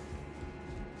it.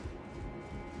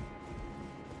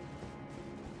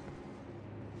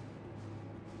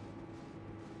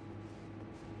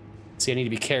 See, I need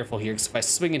to be careful here, because if I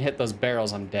swing and hit those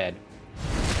barrels, I'm dead.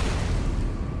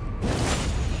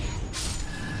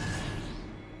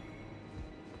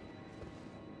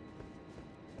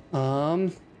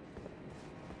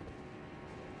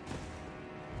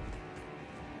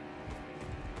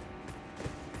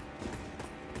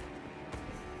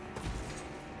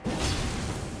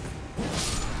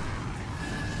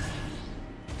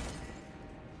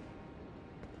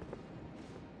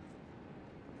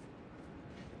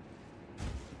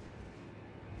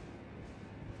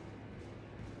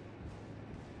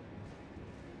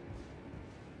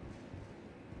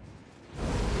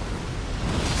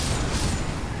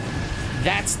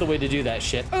 That's the way to do that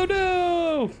shit. Oh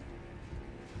no!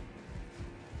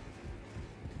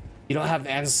 You don't have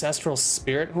Ancestral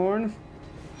Spirit Horn?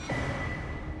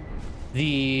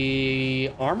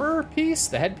 The armor piece?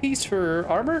 The headpiece for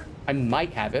armor? I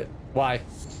might have it. Why?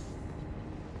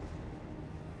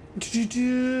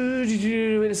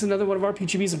 It's another one of our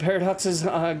PGBs and paradoxes.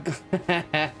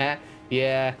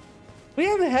 Yeah. We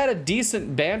haven't had a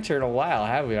decent banter in a while,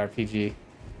 have we, RPG?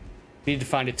 We need to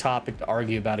find a topic to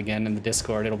argue about again in the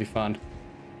Discord. It'll be fun.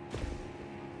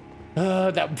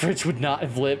 That bridge would not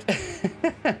have lived.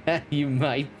 You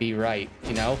might be right,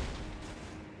 you know?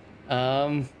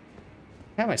 I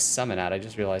have my summon out. I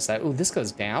just realized that. Ooh, this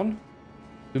goes down?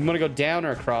 We want to go down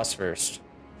or across first?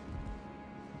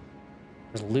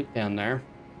 There's loot down there.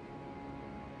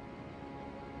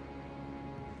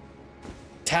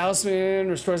 Talisman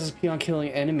restores SP on killing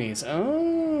enemies.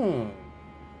 Oh.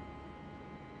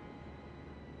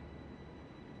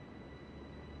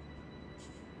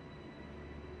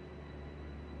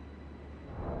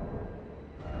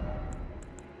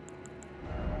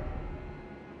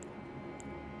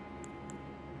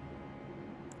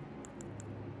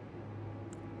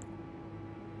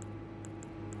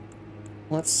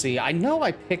 Let's see. I know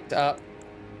I picked up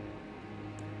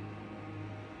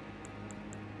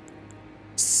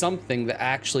something that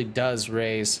actually does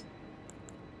raise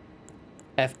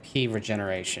FP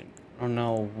regeneration. I don't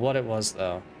know what it was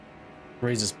though.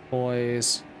 Raises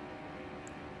poise.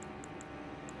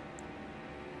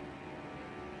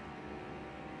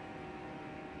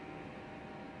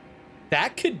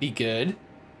 That could be good.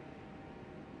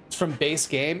 It's from base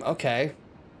game. Okay.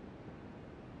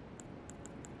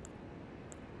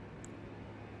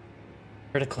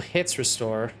 Critical hits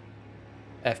restore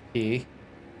FP.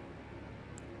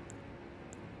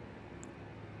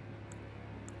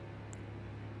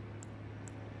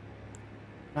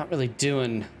 Not really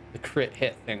doing the crit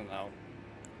hit thing though.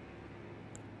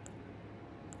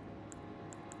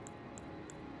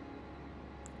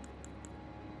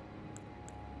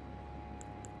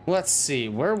 Let's see,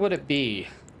 where would it be?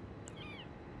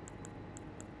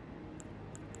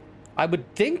 I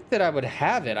would think that I would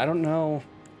have it. I don't know.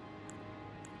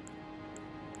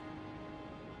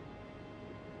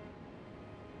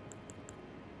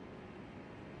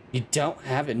 You don't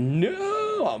have it?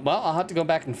 No! Well, I'll have to go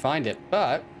back and find it,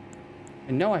 but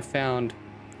I know I found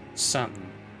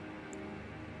something.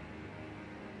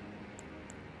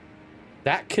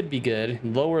 That could be good.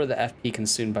 Lower the FP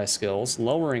consumed by skills.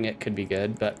 Lowering it could be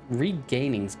good, but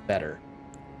regaining's better.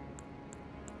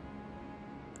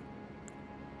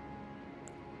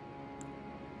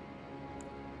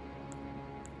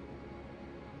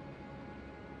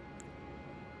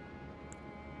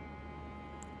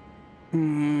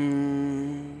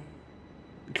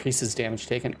 Increases damage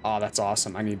taken. Oh, that's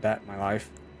awesome. I need that in my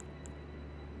life.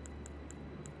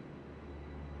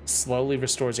 Slowly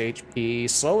restores HP.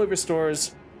 Slowly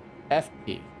restores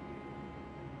FP.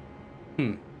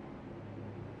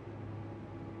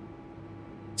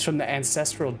 It's from the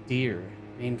ancestral deer.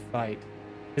 Main fight.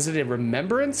 Is it a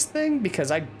remembrance thing? Because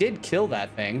I did kill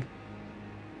that thing.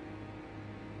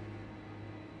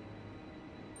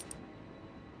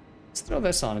 Let's throw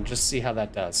this on and just see how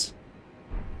that does.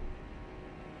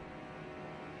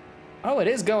 Oh, it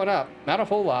is going up. Not a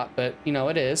whole lot, but, you know,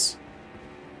 it is.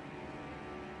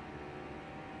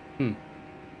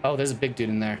 Oh, there's a big dude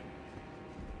in there.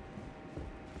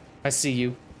 I see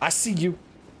you. I see you.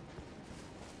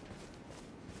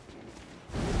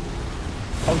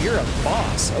 Oh, you're a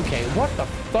boss. Okay, what the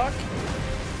fuck?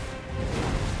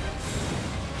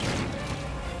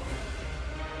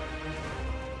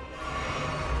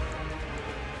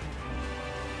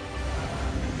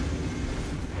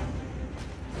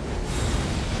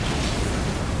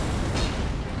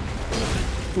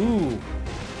 Ooh.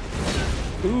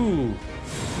 Ooh.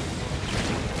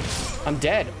 I'm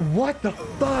dead. What the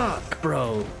fuck,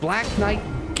 bro? Black Knight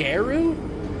Garu?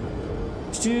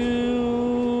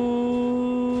 Dude,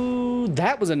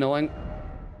 that was annoying.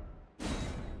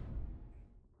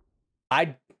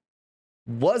 I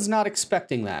was not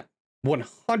expecting that.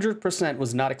 100%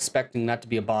 was not expecting that to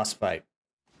be a boss fight.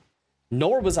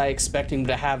 Nor was I expecting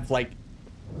to have, like,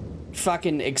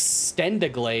 fucking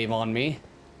Extend-A-Glaive on me.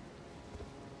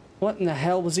 What in the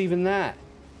hell was even that?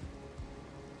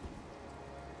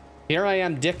 Here I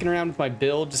am dicking around with my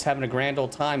build, just having a grand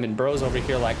old time, and bro's over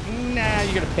here like, nah,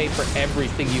 you're gonna pay for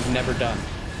everything you've never done.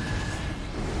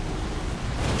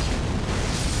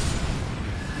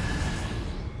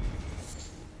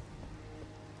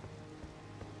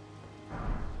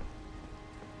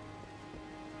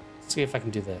 Let's see if I can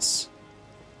do this.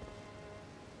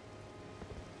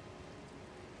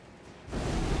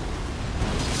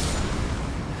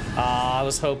 I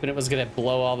was hoping it was gonna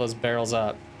blow all those barrels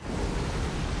up.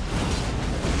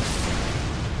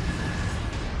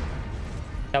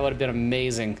 That would have been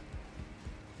amazing.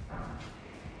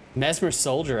 Mesmer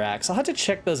Soldier Axe. I'll have to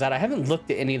check those out. I haven't looked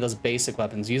at any of those basic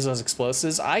weapons. Use those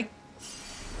explosives. I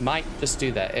might just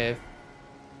do that if...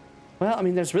 Well, I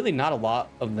mean, there's really not a lot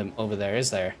of them over there, is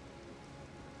there?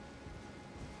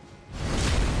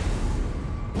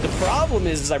 The problem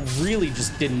is I really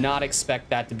just did not expect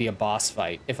that to be a boss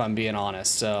fight, if I'm being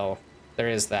honest. So there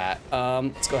is that.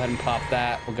 Let's go ahead and pop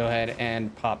that. We'll go ahead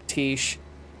and pop Tish.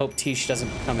 Hope Tish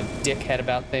doesn't become a dickhead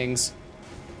about things.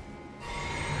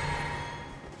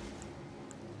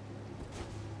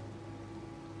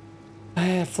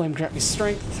 Flame grant me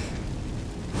strength.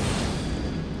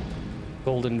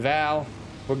 Golden Vow.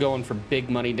 We're going for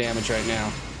big money damage right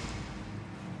now.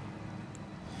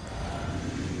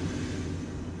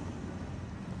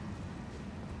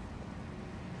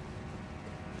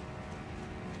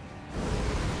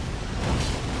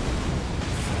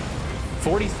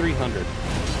 $4,300.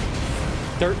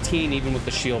 13 even with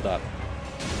the shield up.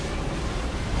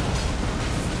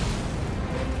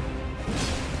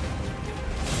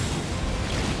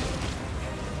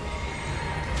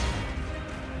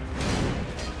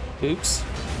 Oops.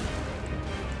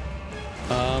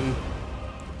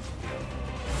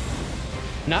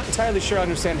 Not entirely sure I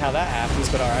understand how that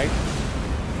happens, but all right.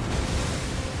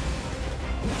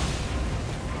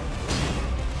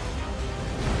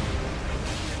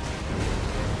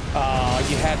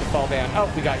 You had to fall down.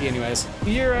 Oh, we got you anyways.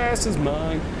 Your ass is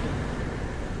mine.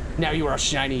 Now you are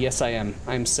shiny. Yes, I am.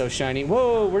 I am so shiny.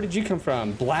 Whoa, where did you come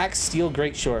from? Black steel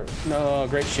great short. No,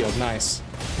 great shield. Nice.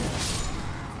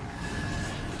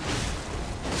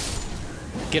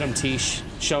 Get him, Tish.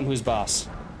 Show him who's boss.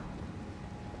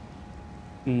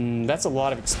 That's a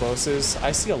lot of explosives.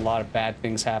 I see a lot of bad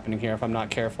things happening here if I'm not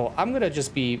careful. I'm gonna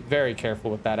just be very careful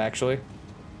with that, actually.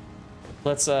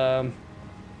 Let's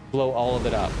blow all of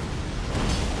it up.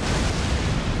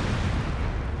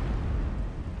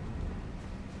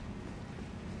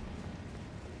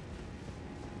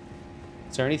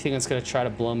 Is there anything that's gonna try to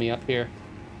blow me up here?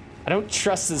 I don't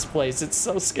trust this place. It's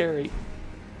so scary.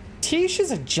 Tish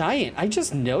is a giant. I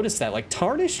just noticed that. Like,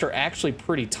 Tarnished are actually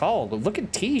pretty tall. But look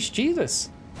at Tish. Jesus.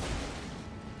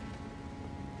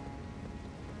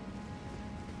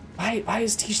 Why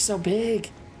is Tish so big?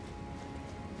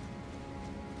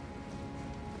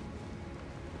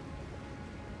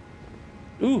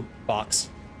 Ooh, box.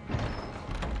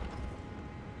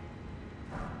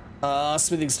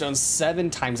 Smithing stone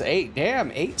 7 times 8.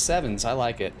 Damn, 8 sevens. I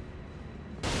like it.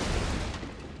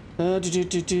 There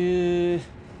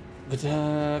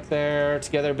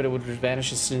together, but it would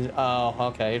vanish as soon. Oh,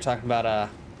 okay. You're talking about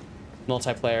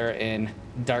multiplayer in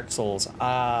Dark Souls.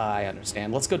 Ah, I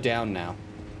understand. Let's go down now.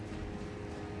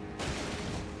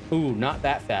 Ooh, not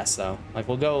that fast though. Like,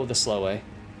 we'll go the slow way.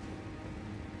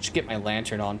 Should get my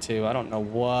lantern on too. I don't know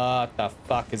what the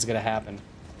fuck is gonna happen.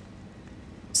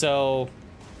 So,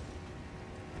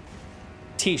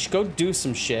 Tish, go do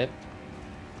some shit.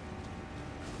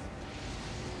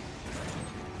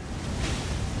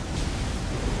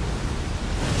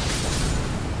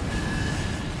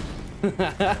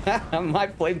 My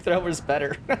flamethrower's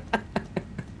better.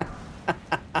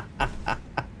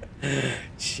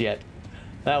 Shit.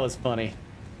 That was funny.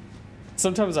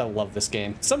 Sometimes I love this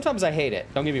game. Sometimes I hate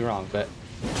it. Don't get me wrong, but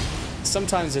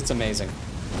sometimes it's amazing.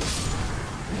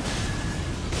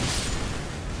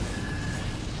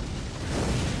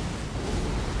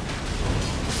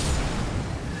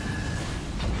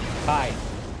 Hi.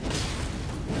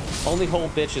 Only whole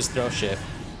bitches throw shit.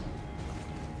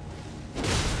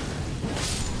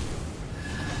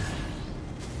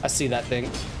 I see that thing.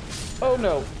 Oh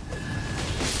no.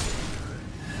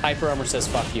 Hyper Armor says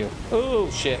fuck you. Oh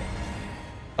shit.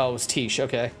 Oh, it was Tish,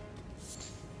 okay.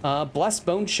 Blessed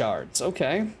Bone Shards,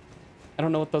 okay. I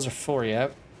don't know what those are for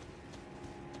yet.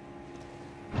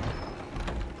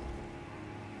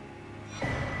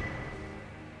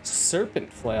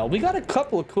 Serpent Flail. We got a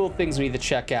couple of cool things we need to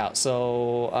check out.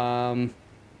 So,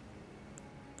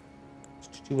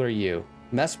 who are you?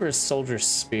 Mesmer's Soldier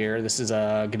Spear. This is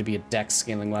going to be a dex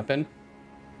scaling weapon.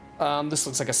 This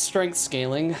looks like a strength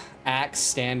scaling axe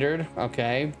standard.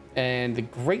 Okay. And the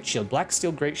Great Shield, Black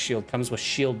Steel Great Shield, comes with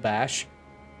Shield Bash.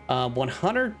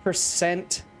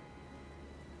 100%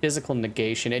 physical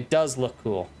negation. It does look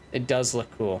cool. It does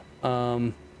look cool.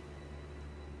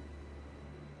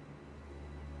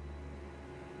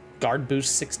 Guard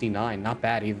boost 69. Not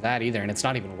bad either. And it's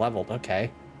not even leveled. Okay.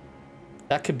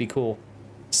 That could be cool.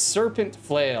 Serpent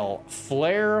Flail.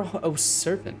 Flare O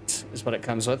Serpent is what it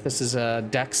comes with. This is a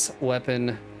dex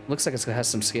weapon. Looks like it's gonna have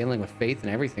some scaling with faith and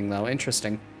everything though.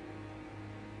 Interesting.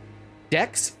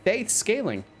 Dex, faith,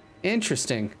 scaling.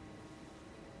 Interesting.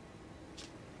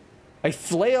 A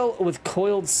flail with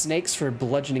coiled snakes for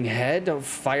bludgeoning head.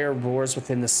 Fire roars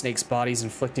within the snakes' bodies,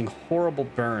 inflicting horrible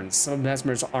burns. Some of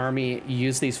Mesmer's army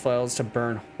use these flails to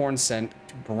burn horn scent,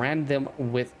 to brand them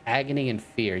with agony and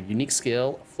fear. Unique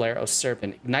skill, Flare O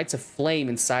Serpent. Ignites a flame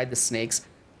inside the snakes,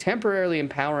 temporarily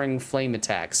empowering flame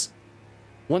attacks.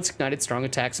 Once ignited, strong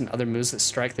attacks and other moves that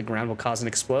strike the ground will cause an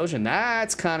explosion.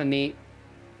 That's kind of neat.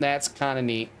 That's kind of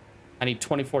neat. I need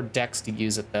 24 dex to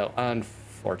use it, though.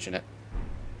 Unfortunate.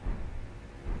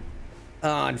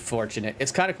 Unfortunate.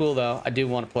 It's kind of cool though. I do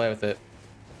want to play with it,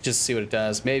 just see what it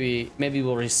does. Maybe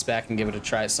we'll respec and give it a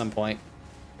try at some point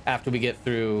after we get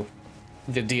through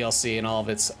the DLC and all of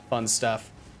its fun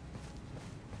stuff.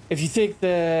 If you think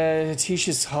the Tish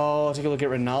is tall, take a look at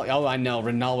Renal. Oh, I know.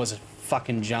 Renal was a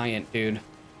fucking giant, dude.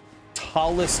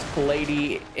 Tallest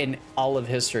lady in all of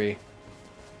history.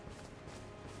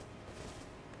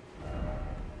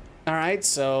 All right,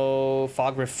 so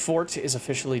Fogriff Fort is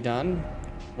officially done.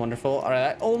 Wonderful. All right,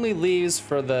 that only leaves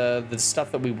for the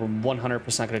stuff that we were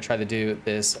 100% going to try to do,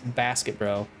 this basket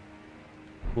bro,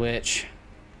 which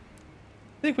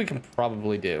I think we can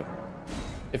probably do.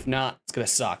 If not, it's going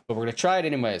to suck, but we're going to try it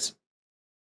anyways.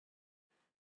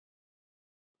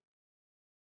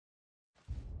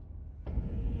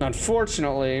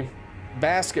 Unfortunately,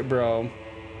 basket bro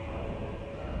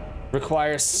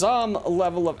requires some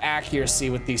level of accuracy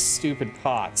with these stupid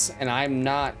pots, and I'm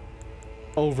not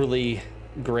overly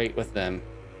great with them.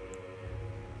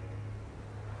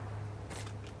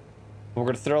 We're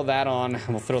gonna throw that on, and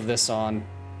we'll throw this on.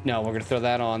 No, we're gonna throw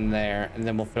that on there, and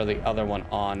then we'll throw the other one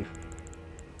on,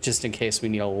 just in case we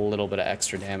need a little bit of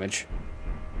extra damage.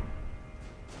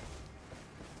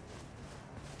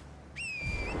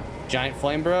 Giant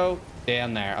flame bro,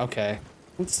 down there. Okay,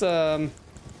 let's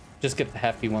just get the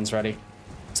hefty ones ready,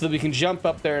 so that we can jump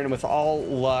up there, and with all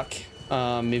luck,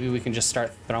 maybe we can just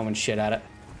start throwing shit at it.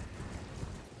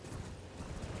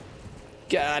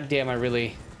 God damn, I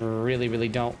really Really, really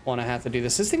don't want to have to do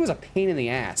this. This thing was a pain in the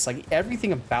ass. Like,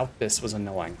 everything about this was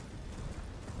annoying.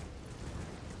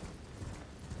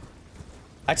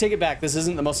 I take it back. This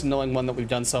isn't the most annoying one that we've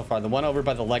done so far. The one over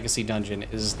by the Legacy Dungeon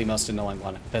is the most annoying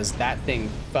one, because that thing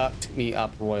fucked me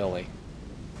up royally.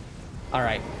 All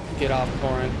right, get off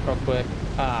Torrent real quick.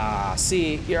 Ah,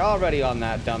 see, you're already on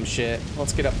that dumb shit.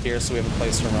 Let's get up here so we have a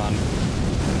place to run.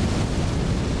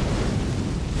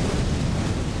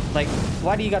 Like,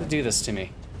 why do you gotta do this to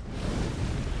me?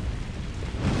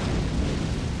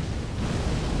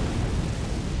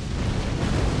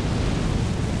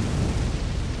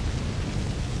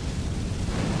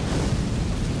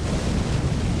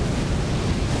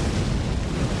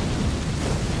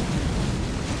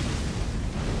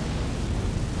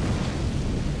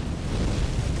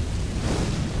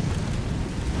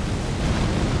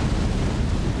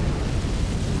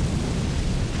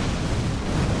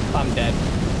 I'm dead.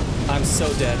 I'm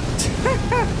so dead.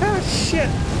 Shit.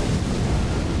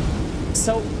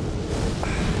 So...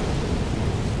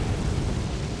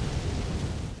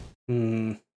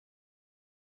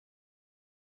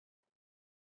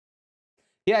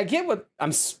 Yeah, I get what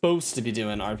I'm supposed to be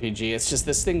doing, RPG. It's just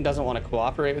this thing doesn't want to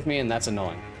cooperate with me, and that's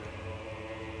annoying.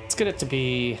 Let's get it to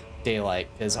be daylight,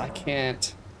 because I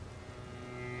can't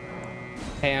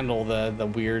handle the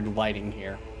weird lighting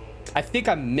here. I think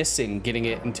I'm missing getting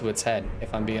it into its head,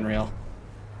 if I'm being real.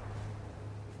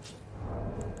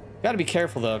 Gotta be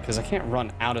careful, though, because I can't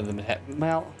run out of the head.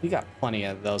 Well, we got plenty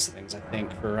of those things, I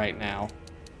think, for right now.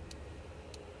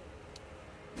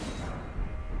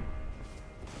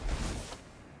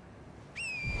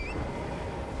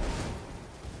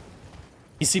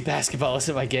 You see basketball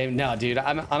isn't my game? No, dude,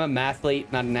 I'm a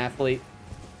mathlete, not an athlete.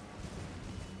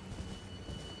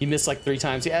 You missed like 3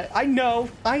 times. Yeah, I know.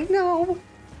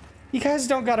 You guys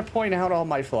don't gotta point out all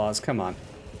my flaws. Come on.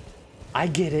 I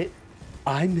get it.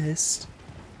 I missed.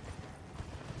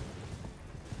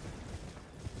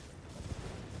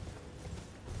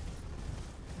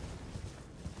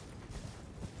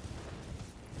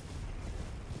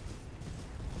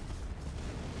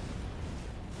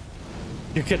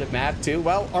 You're good at math too?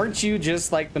 Well, aren't you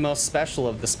just like the most special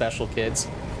of the special kids?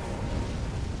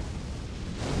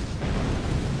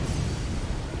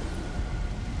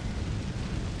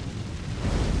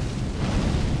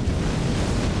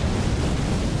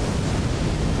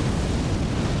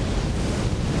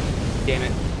 Damn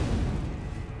it.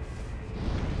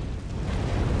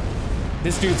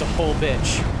 This dude's a whole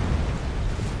bitch.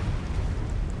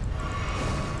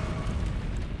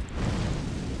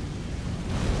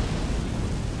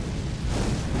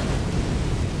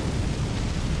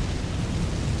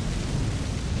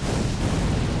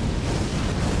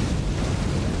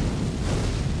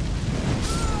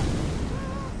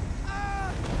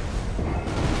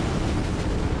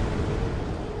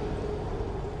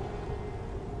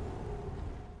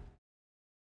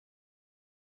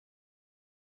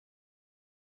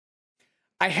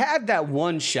 I had that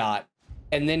one shot,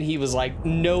 and then he was like,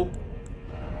 nope,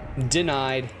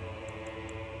 denied.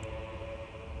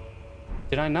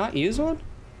 Did I not use one?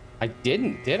 I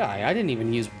didn't, did I? I didn't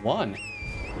even use one.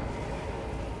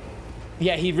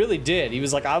 Yeah, he really did. He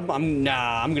was like, I'm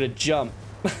gonna jump.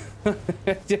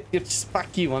 Just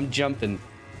fuck you, I'm jumping.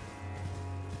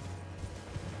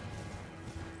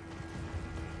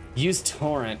 Use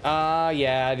torrent.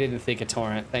 Yeah, I didn't think of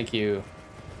torrent. Thank you.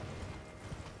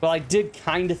 Well, I did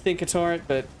kind of think of torrent,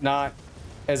 but not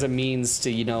as a means to,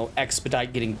 you know,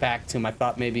 expedite getting back to him. I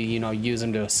thought maybe, you know, use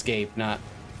him to escape, not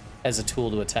as a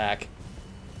tool to attack.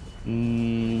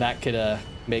 That could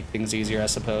make things easier, I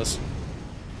suppose.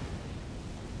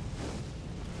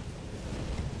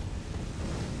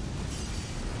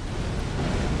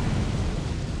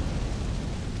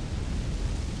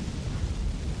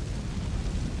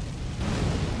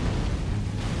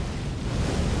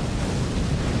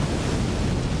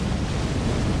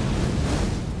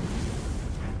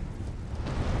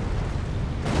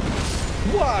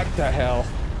 What the hell?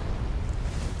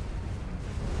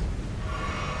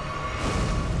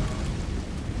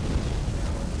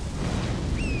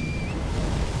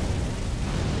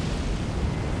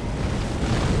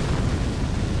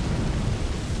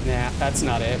 Nah, that's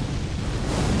not it.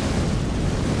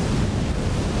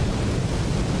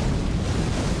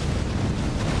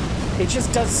 It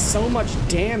just does so much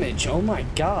damage. Oh my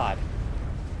god.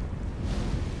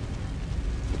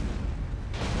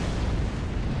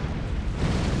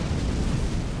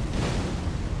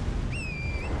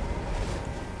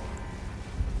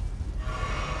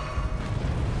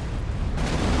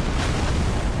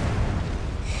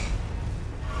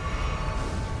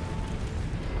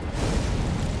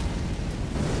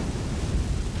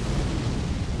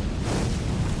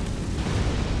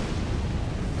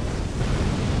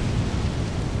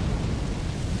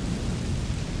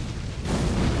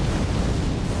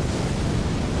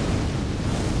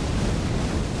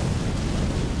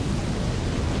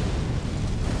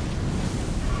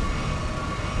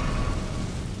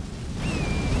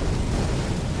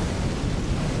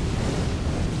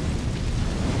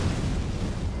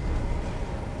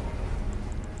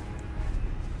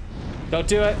 Don't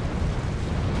do it.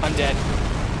 I'm dead.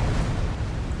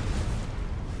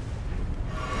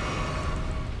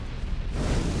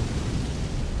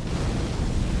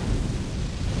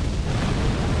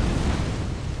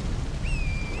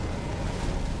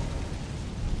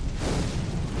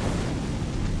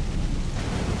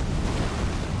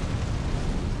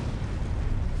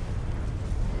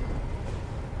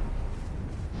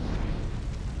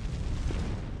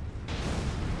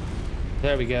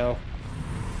 There we go.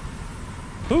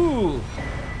 Ooh!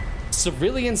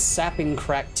 Cerulean Sapping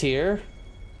Crack Tier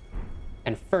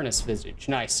and Furnace Visage.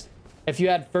 Nice. If you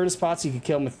had Furnace Pots, you could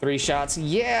kill them with 3 shots.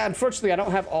 Yeah, unfortunately, I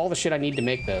don't have all the shit I need to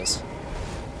make those.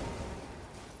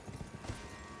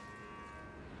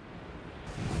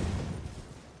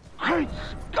 Great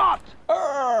Scott!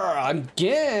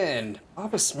 Again!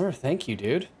 Papa Smurf, thank you,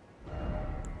 dude.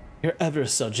 You're ever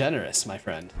so generous, my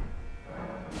friend.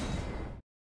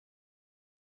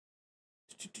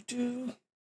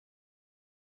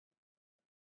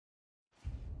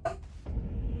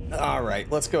 All right,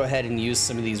 let's go ahead and use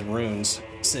some of these runes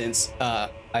since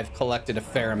I've collected a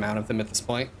fair amount of them at this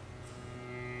point.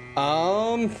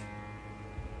 What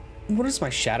is my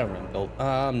shadow rune build?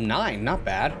 9, not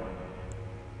bad.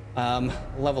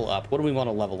 Level up. What do we want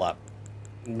to level up?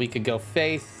 We could go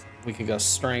faith. We could go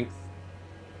strength.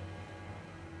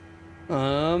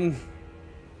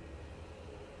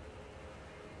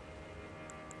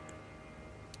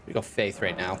 We go faith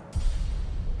right now.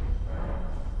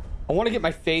 I want to get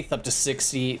my faith up to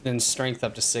 60, then strength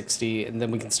up to 60, and then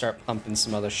we can start pumping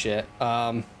some other shit.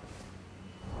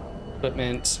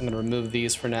 Equipment, I'm gonna remove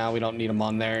these for now. We don't need them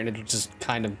on there, and it'll just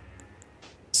kind of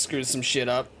screw some shit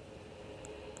up.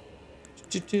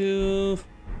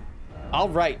 All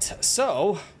right,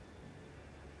 so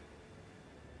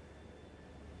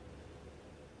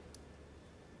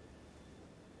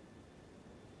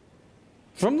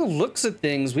from the looks of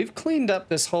things, we've cleaned up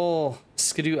this whole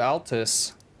Skidoo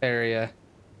Altus area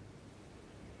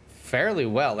fairly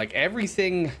well. Like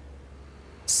everything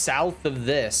south of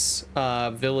this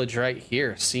village right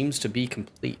here seems to be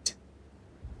complete.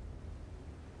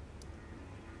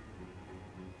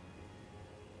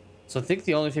 So I think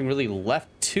the only thing really left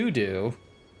to do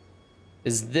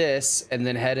is this and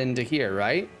then head into here,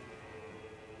 right?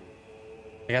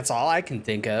 Like, that's all I can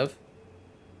think of.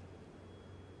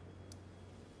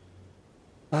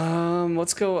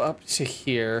 Let's go up to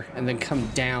here and then come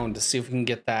down to see if we can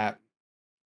get that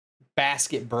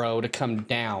basket bro to come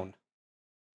down.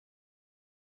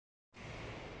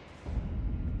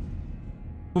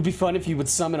 Would be fun if you would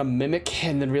summon a mimic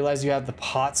and then realize you have the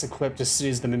pots equipped as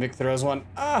soon as the mimic throws one.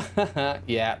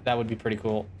 Yeah, that would be pretty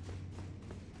cool.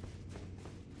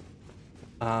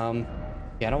 Yeah,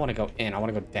 I don't want to go in. I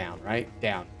want to go down, right?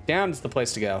 Down. Down is the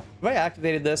place to go. Have I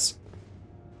activated this?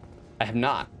 I have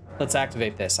not. Let's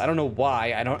activate this. I don't know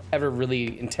why. I don't ever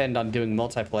really intend on doing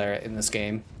multiplayer in this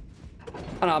game. I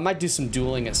don't know. I might do some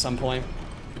dueling at some point.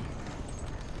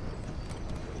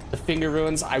 The finger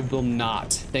ruins, I will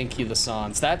not. Thank you, the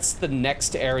Sans. That's the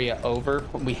next area over.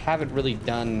 We haven't really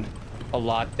done a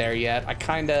lot there yet. I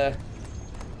kinda...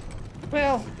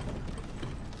 Well...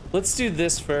 Let's do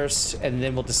this first, and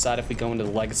then we'll decide if we go into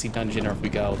the Legacy Dungeon or if we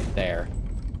go there.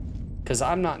 Because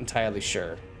I'm not entirely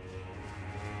sure.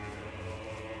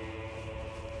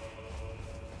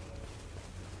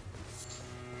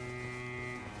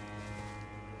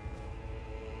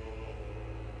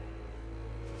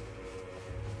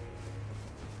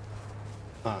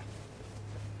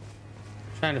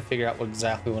 Trying to figure out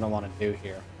exactly what I want to do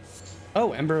here.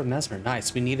 Oh, Ember of Mesmer.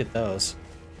 Nice. We needed those.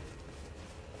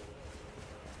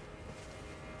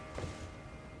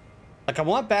 Like, I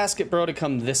want Basket Bro to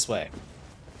come this way.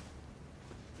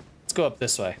 Let's go up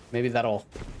this way. Maybe that'll...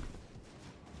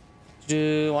 Do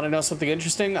you want to know something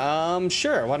interesting?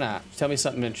 Sure. Why not? Tell me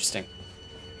something interesting.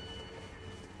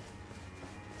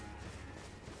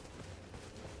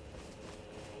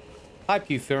 Hi,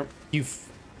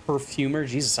 Perfumer.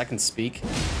 Jesus, I can speak.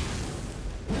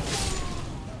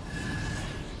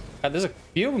 God, there's a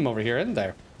few of them over here, isn't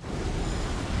there?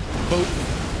 Boop.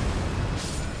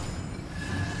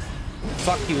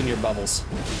 Fuck you and your bubbles.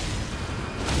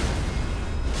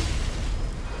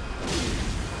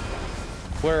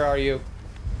 Where are you?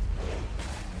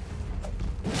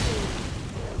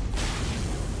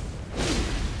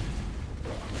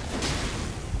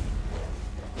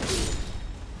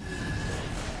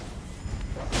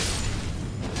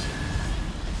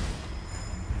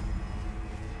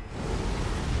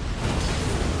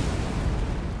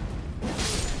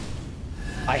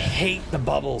 I hate the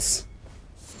bubbles.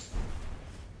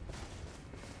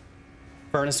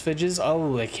 Furnace Fidges?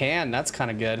 Oh, they can. That's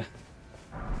kind of good.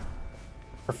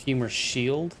 Perfumer's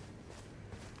shield.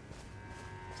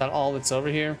 Is that all that's over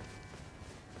here?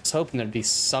 I was hoping there'd be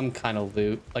some kind of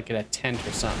loot, like in a tent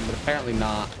or something, but apparently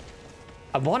not.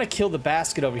 I want to kill the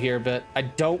basket over here, but I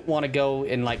don't want to go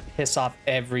and like piss off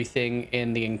everything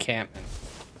in the encampment.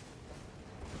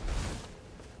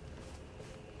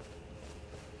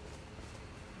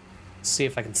 See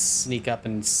if I can sneak up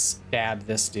and stab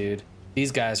this dude.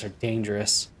 These guys are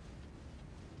dangerous.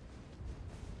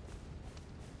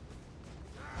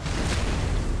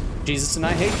 Jesus and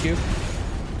I hate you.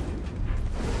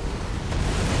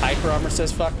 Hyper armor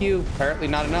says fuck you. Apparently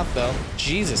not enough though.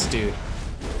 Jesus, dude.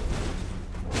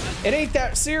 It ain't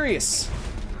that serious.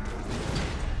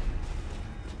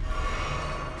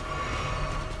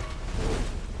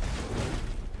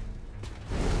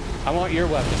 I want your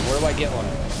weapon. Where do I get one?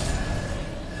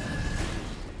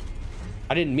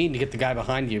 I didn't mean to get the guy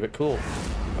behind you, but cool.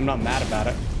 I'm not mad about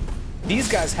it.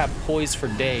 These guys have poise for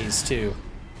days, too.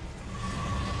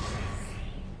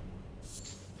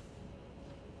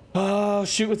 Oh,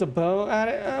 shoot with a bow at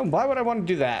it? Why would I want to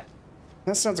do that?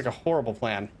 That sounds like a horrible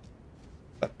plan.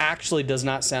 That actually does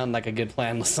not sound like a good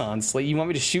plan, Lassance. Like, you want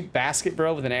me to shoot basket,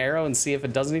 bro, with an arrow and see if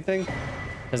it does anything?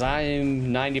 Because I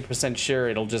am 90% sure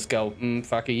it'll just go,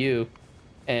 fuck you.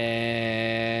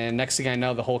 And next thing I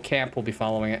know, the whole camp will be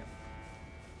following it.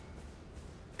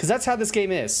 Because that's how this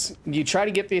game is. You try to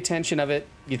get the attention of it,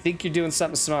 you think you're doing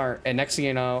something smart, and next thing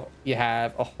you know, you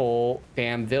have a whole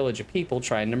damn village of people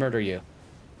trying to murder you.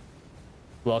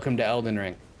 Welcome to Elden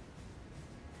Ring.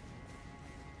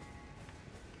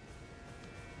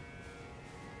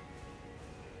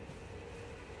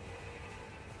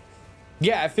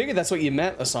 Yeah, I figured that's what you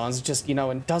meant, Lassance. Just, you know,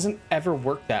 it doesn't ever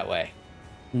work that way.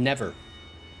 Never.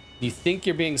 You think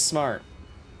you're being smart,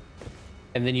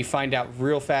 and then you find out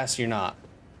real fast you're not.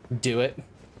 Do it.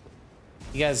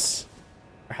 You guys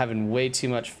are having way too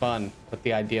much fun with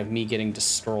the idea of me getting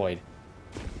destroyed.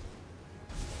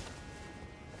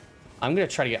 I'm gonna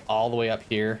try to get all the way up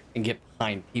here and get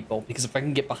behind people, because if I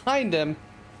can get behind them,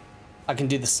 I can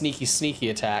do the sneaky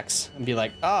attacks and be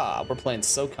like, ah, we're playing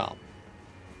so calm.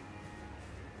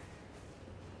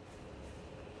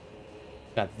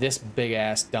 Got this big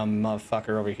ass dumb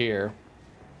motherfucker over here.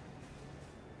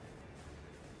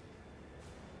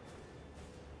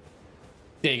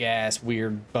 Big ass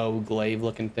weird bow glaive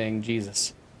looking thing,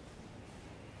 Jesus.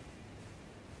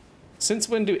 Since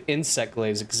when do insect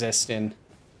glaives exist in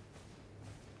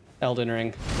Elden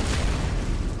Ring?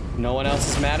 No one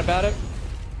else is mad about it?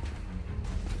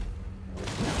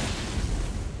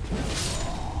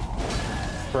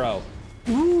 Bro.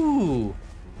 Ooh.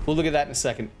 We'll look at that in a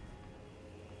second.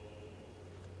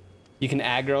 You can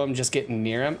aggro him just getting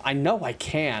near him? I know I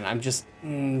can. I'm just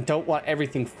don't want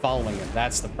everything following him.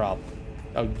 That's the problem.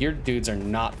 Oh, your dudes are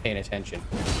not paying attention.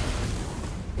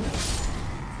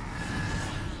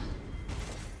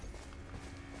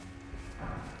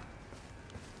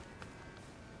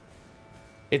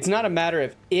 It's not a matter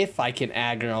of if I can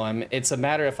aggro him. It's a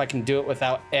matter if I can do it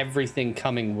without everything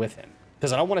coming with him.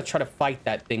 Because I don't want to try to fight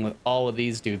that thing with all of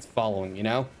these dudes following, you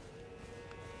know?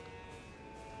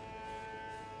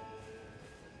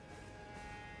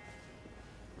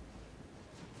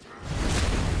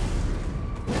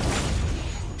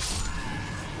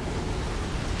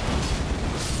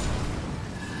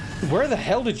 Where the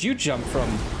hell did you jump from,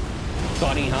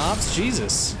 Bunny Hops?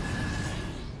 Jesus.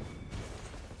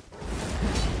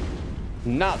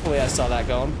 Not the way I saw that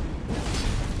going.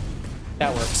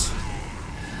 That works.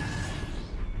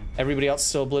 Everybody else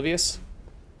still oblivious?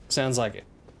 Sounds like it.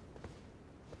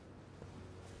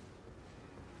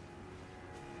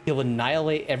 He'll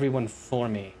annihilate everyone for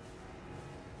me.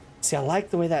 See, I like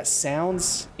the way that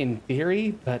sounds in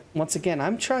theory, but once again,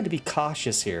 I'm trying to be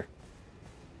cautious here.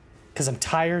 Because I'm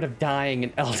tired of dying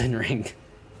in Elden Ring.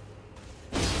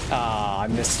 Ah, I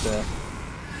missed the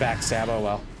backstab. Oh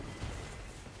well.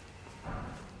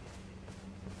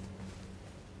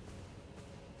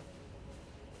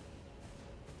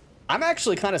 I'm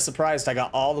actually kind of surprised I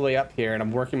got all the way up here and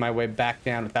I'm working my way back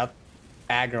down without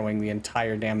aggroing the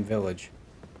entire damn village.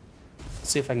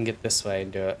 Let's see if I can get this way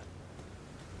and do it.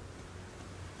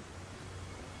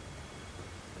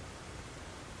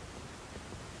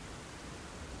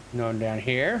 Going down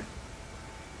here.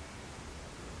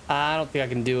 I don't think I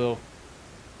can do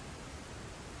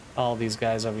all these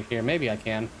guys over here. Maybe I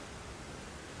can.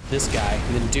 This guy,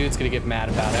 and then dude's gonna get mad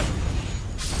about it.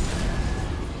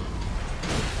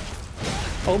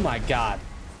 Oh my god.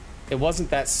 It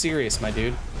wasn't that serious, my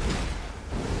dude.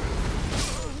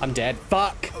 I'm dead.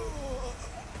 Fuck!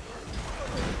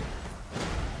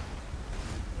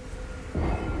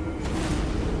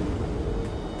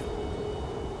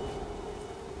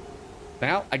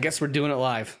 Now, I guess we're doing it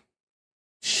live.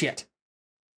 Shit.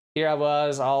 Here I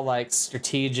was, all like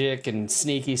strategic and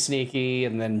sneaky,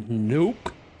 and then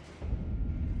nope.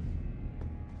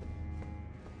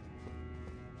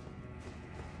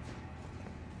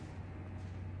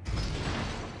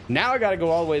 Now I gotta go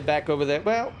all the way back over there.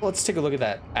 Well, let's take a look at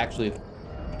that. Actually,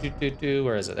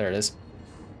 where is it? There it is.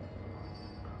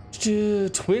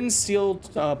 Twin steel,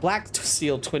 black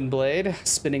steel twin blade,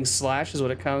 spinning slash is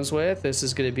what it comes with. This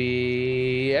is gonna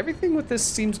be everything with this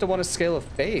seems to want a scale of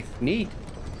faith. Neat.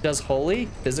 Does holy,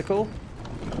 physical.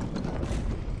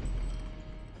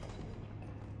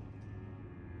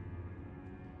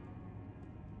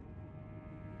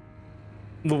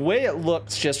 The way it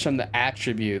looks just from the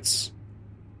attributes,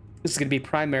 this is gonna be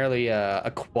primarily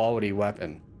a quality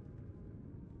weapon.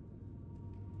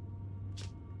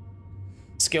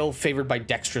 Skill favored by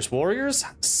dexterous warriors.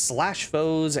 Slash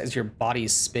foes as your body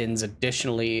spins.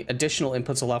 Additional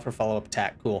inputs allow for follow-up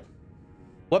attack. Cool.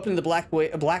 Weapon of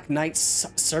the Black Knight's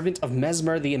Servant of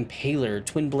Mesmer the Impaler.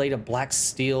 Twin blade of black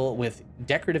steel with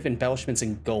decorative embellishments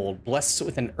in gold. Blessed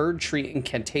with an Erdtree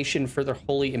incantation. Further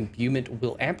holy imbuement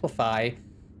will amplify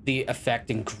the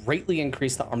effect and greatly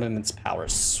increase the armament's power.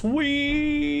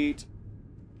 Sweet!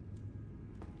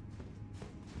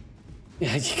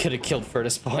 Yeah, you could have killed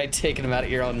Furnace Boy, taking him out at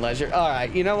your own leisure. All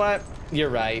right, you know what? You're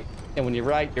right. And when you're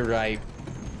right, you're right.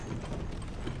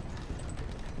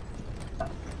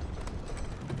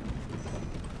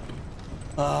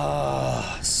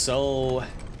 So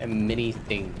many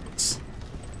things.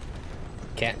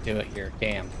 Can't do it here.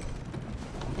 Damn.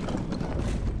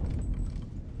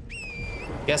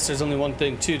 Guess there's only one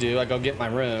thing to do. I go get my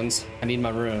runes. I need my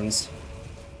runes.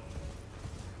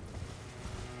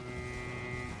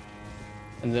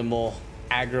 And then we'll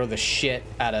aggro the shit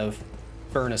out of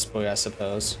Furnace Boy, I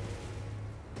suppose.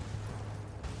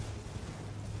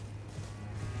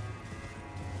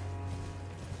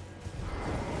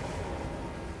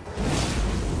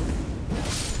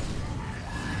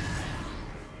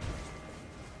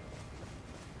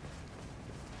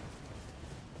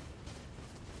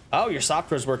 Oh, your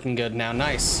software's working good now.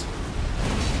 Nice.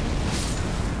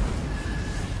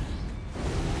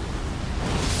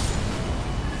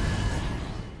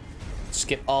 Just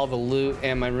get all the loot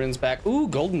and my runes back. Ooh,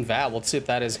 Golden Vow. We'll see what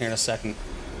that is here in a second.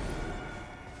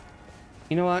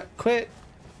 You know what? Quit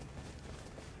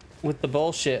with the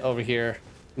bullshit over here,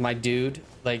 my dude.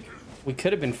 Like, we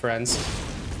could have been friends,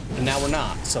 and now we're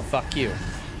not, so fuck you.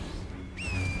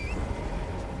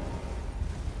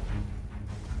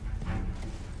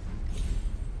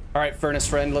 All right, Furnace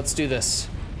friend, let's do this.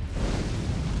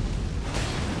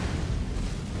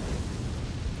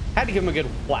 Had to give him a good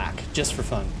whack, just for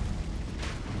fun.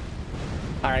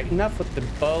 All right, enough with the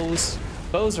bows.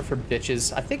 Bows are for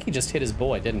bitches. I think he just hit his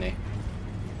boy, didn't he?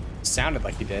 Sounded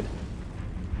like he did.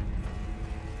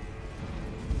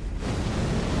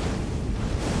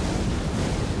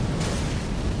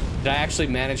 Did I actually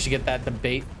manage to get that to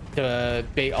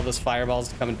bait all those fireballs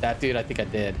to come at that dude? I think I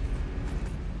did.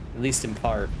 At least in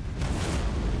part.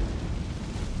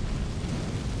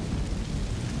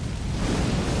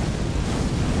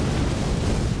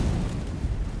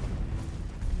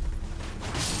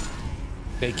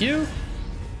 Thank you.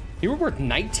 You were worth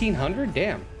 1,900?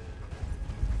 Damn.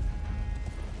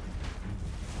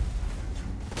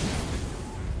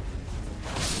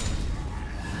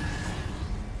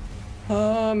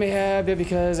 May have it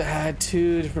because I had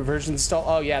 2 different versions installed.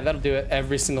 Oh yeah, that'll do it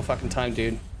every single fucking time,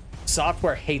 dude.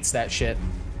 Software hates that shit.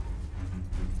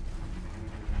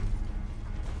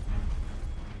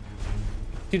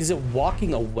 Dude, is it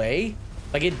walking away?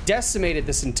 Like, it decimated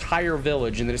this entire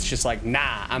village and then it's just like,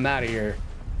 nah, I'm out of here.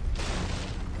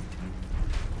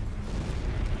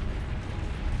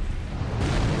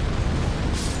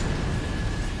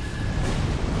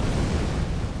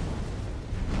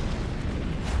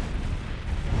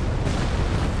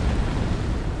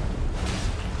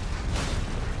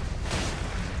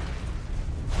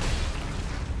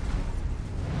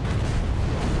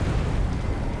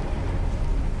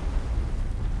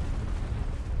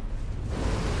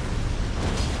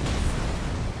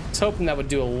 Hoping that would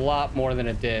do a lot more than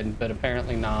it did, but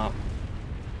apparently not.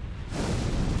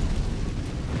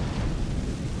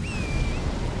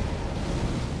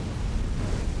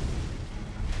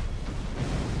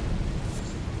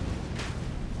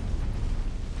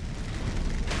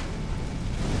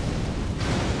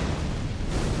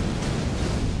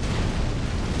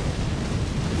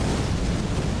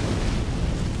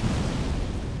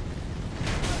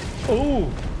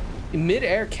 Oh,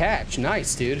 mid-air catch.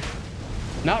 Nice, dude.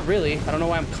 Not really. I don't know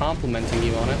why I'm complimenting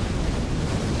you on it.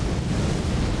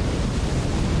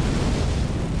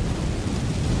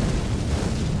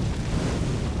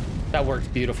 That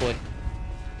worked beautifully.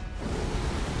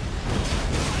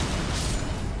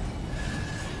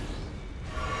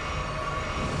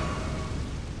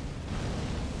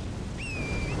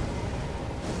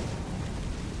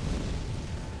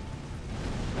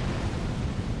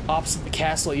 Opposite the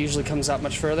castle, it usually comes out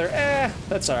much further.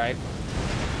 That's all right.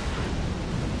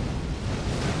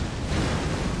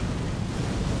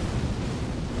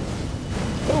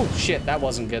 Oh, shit, that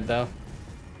wasn't good, though.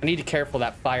 I need to be careful of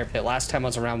that fire pit. Last time I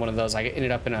was around one of those, I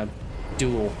ended up in a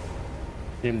duel,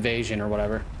 an invasion or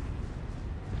whatever.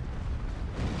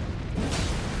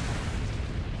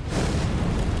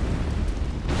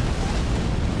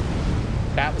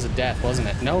 That was a death, wasn't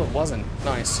it? No, it wasn't.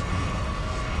 Nice.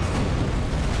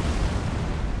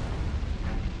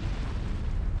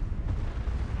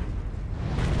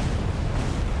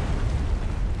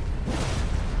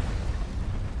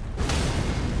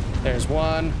 There's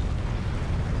one.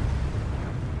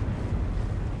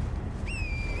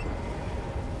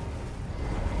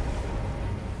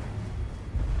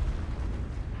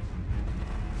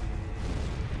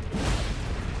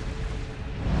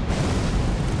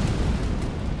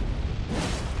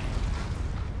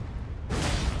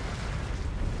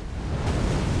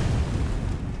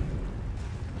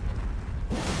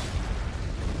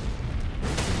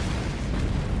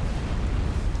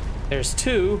 There's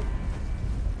two.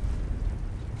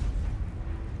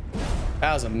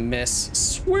 That was a miss.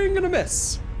 Swing and a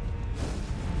miss.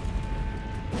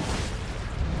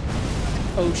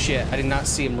 Oh shit, I did not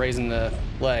see him raising the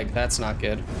leg. That's not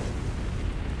good.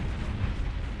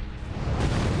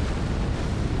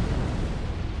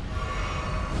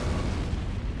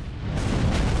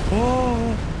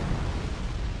 Oh,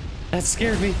 that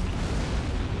scared me.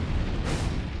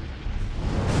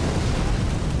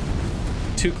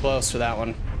 Too close for that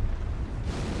one.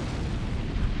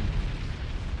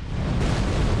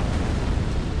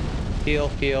 Heal,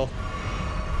 heal.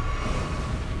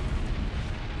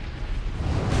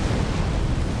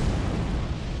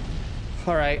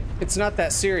 All right, it's not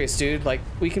that serious, dude. Like,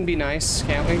 we can be nice,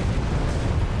 can't we?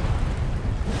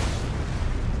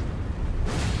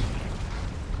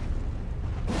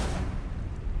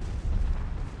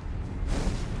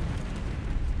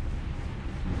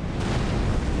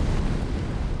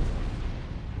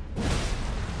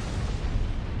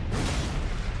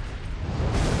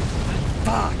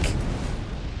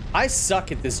 I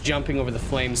suck at this jumping over the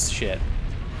flames shit.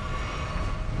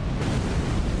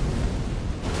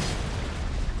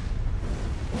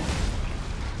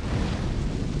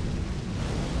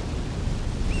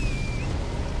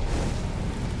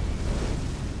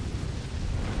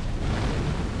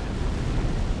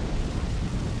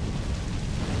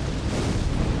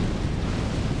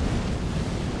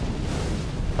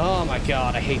 Oh my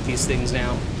god, I hate these things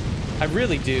now. I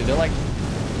really do. They're like,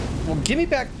 well, give me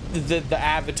back the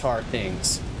avatar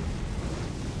things.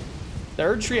 The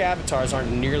Erdtree avatars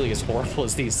aren't nearly as horrible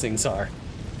as these things are.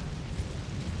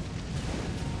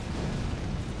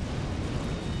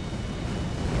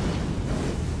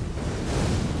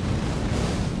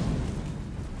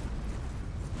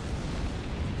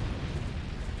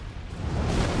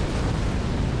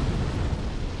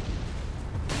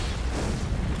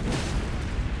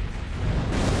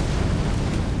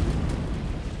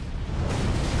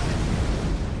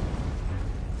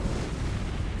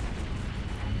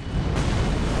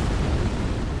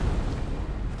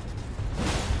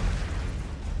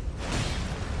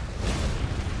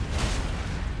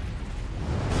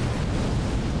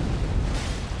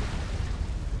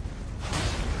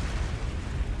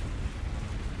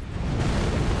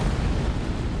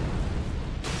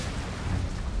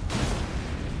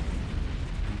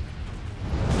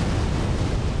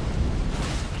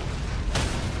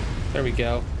 There we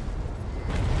go.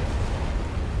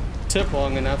 Took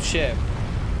long enough, shit.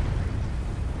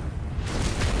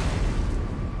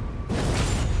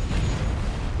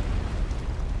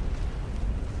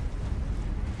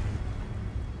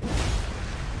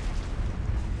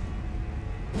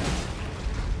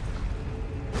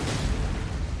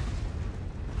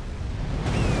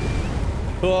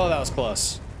 Oh, that was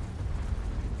close.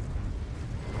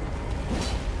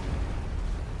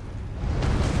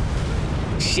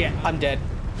 Shit, I'm dead.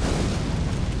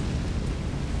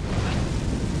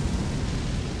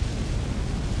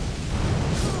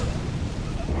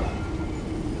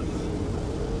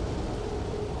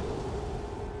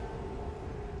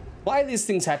 Why do these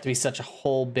things have to be such a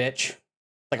whole bitch?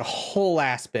 Like a whole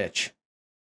ass bitch.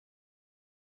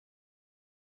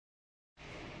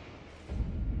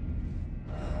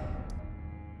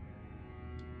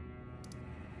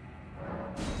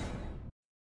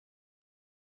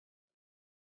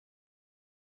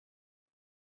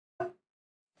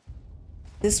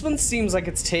 This one seems like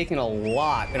it's taking a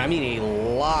lot, and I mean a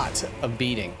lot of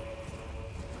beating.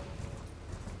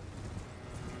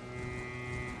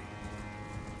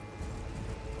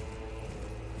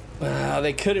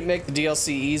 They couldn't make the DLC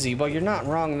easy. Well, you're not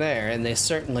wrong there, and they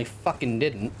certainly fucking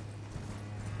didn't.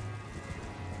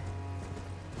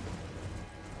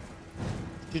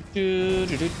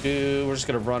 We're just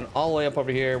gonna run all the way up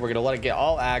over here. We're gonna let it get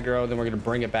all aggro, and then we're gonna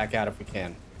bring it back out if we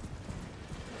can.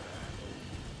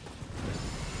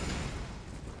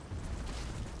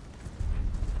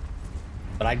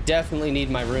 But I definitely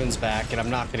need my runes back, and I'm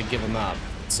not gonna give them up.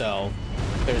 So,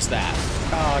 there's that.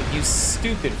 Oh, you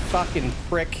stupid fucking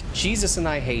prick. Jesus, and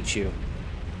I hate you.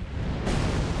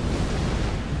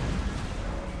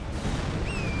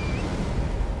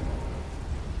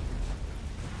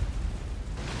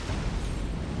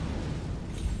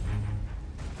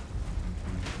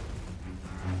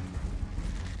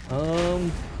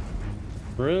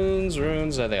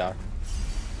 Runes, there they are.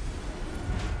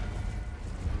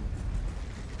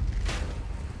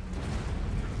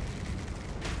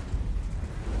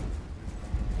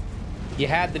 You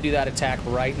had to do that attack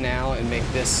right now and make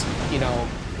this, you know,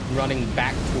 running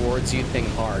back towards you thing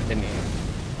hard, didn't you?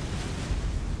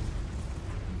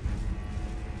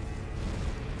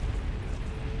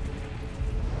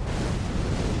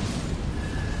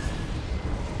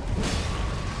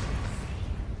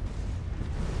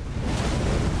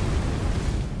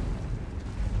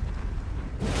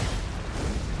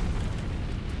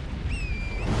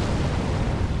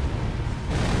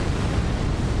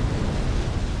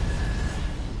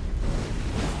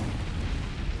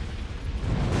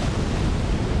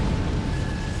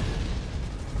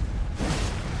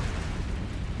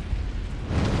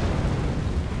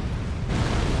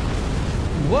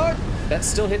 What? That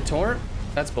still hit Torrent?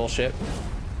 That's bullshit.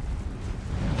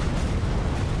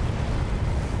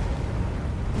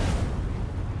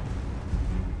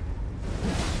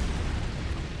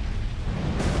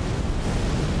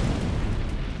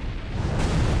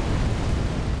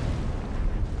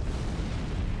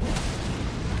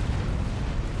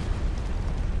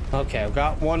 Okay, I've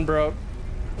got one broke.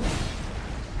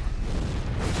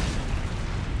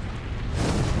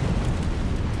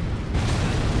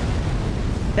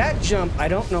 That jump, I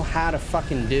don't know how to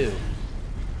fucking do.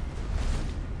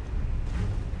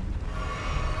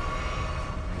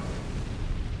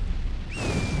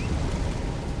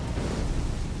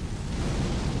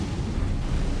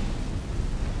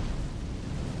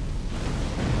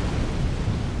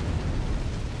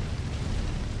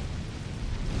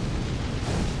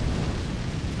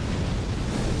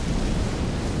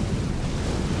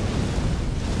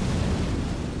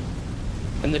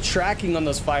 And the tracking on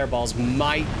those fireballs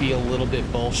might be a little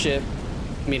bit bullshit.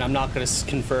 I mean, I'm not going to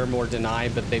confirm or deny,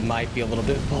 but they might be a little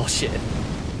bit bullshit.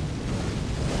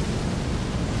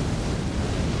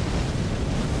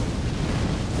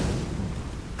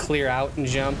 Clear out and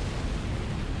jump.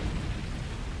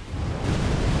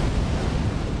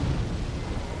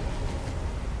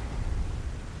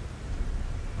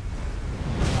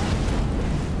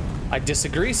 I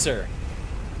disagree, sir.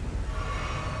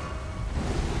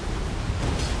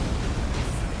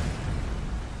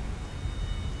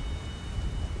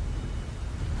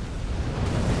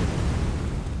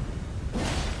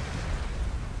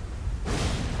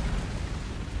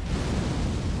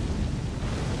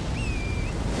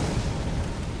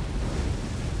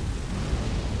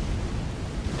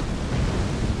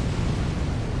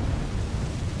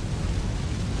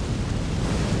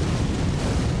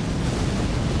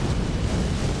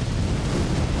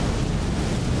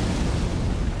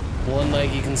 One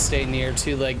leg you can stay near,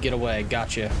 two leg get away.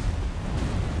 Gotcha.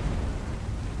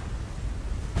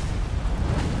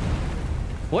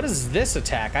 What is this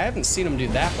attack? I haven't seen him do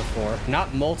that before.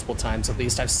 Not multiple times at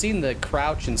least. I've seen the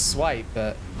crouch and swipe,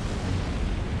 but...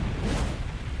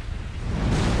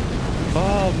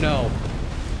 Oh no.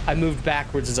 I moved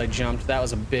backwards as I jumped. That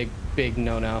was a big, big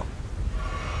no-no.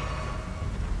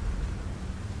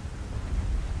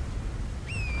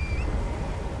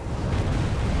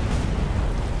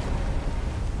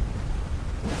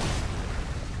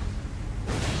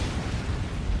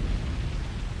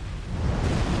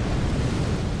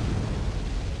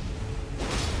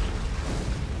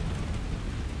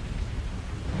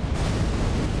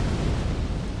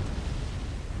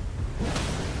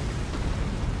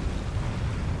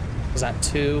 Was that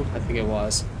 2? I think it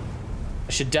was.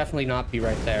 I should definitely not be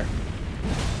right there.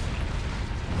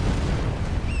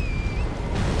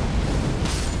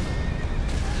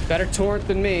 Better torrent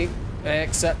than me,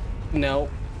 except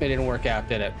no, it didn't work out,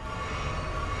 did it?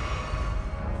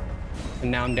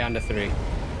 And now I'm down to 3.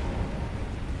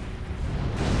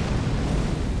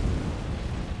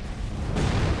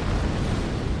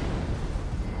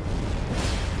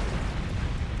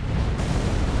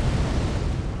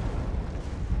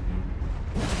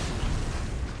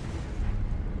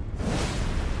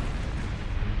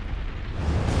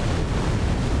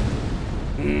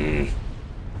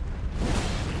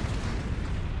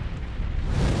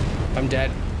 dead.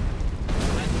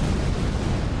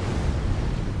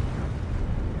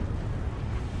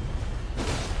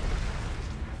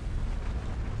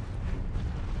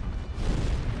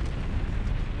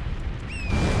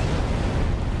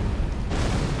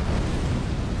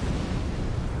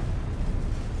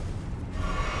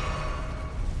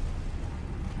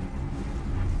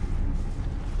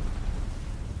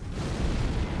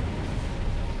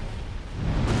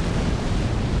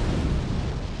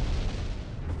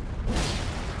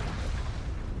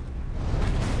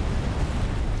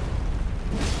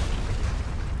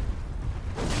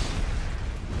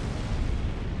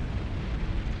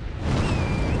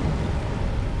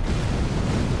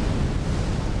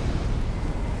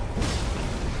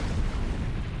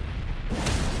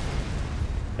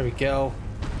 There we go.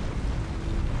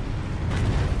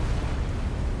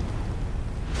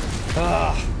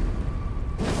 Ah.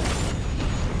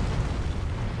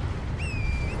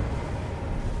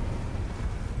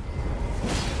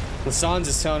 Lassans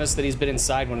is telling us that he's been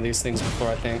inside one of these things before,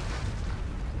 I think.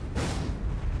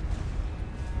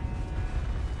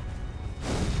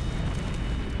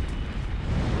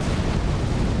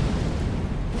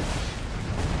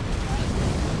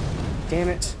 Damn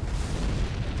it.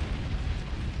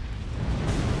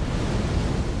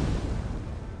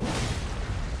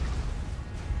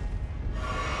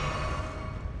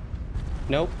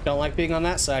 Nope, don't like being on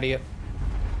that side of you.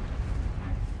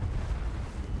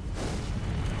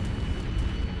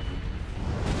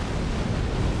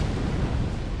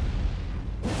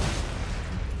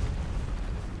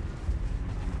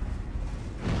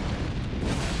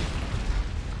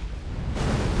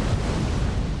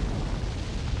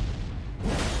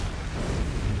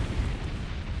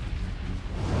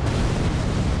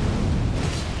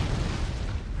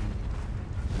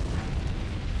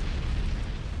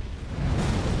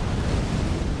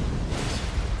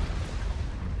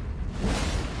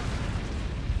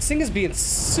 This thing is being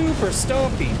super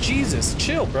stompy. Jesus,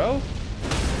 chill, bro.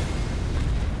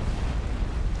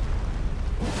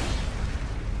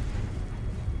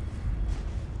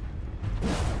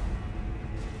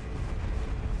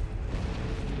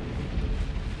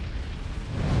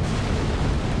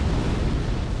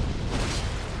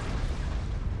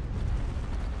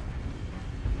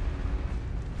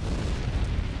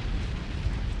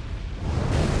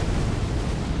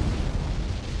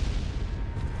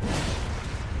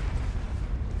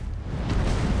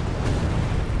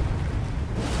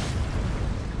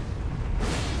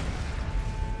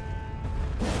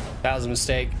 That was a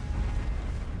mistake.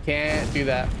 Can't do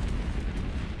that.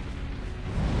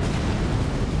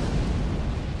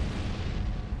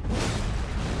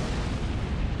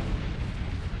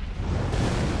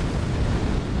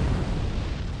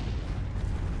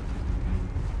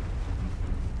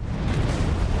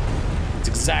 That's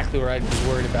exactly what I was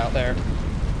worried about there.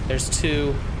 There's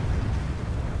two.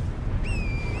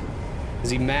 Is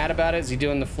he mad about it? Is he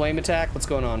doing the flame attack? What's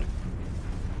going on?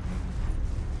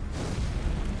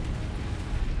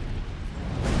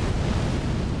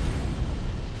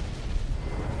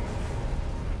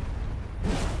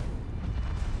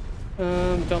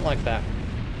 Don't like that.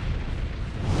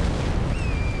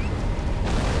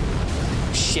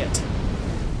 Shit.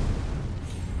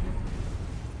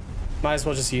 Might as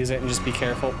well just use it and just be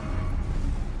careful.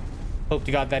 Hope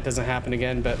to God that doesn't happen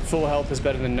again, but full health is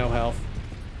better than no health.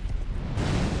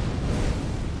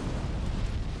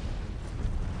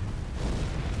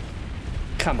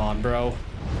 Come on, bro.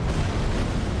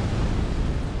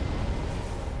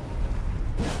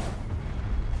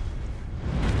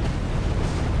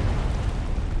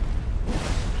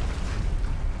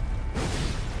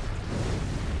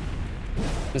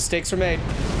 Mistakes were made.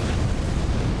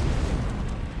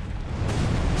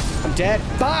 I'm dead.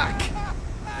 Fuck!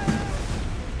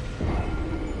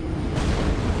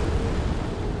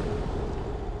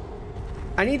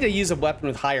 I need to use a weapon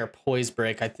with higher poise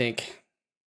break, I think.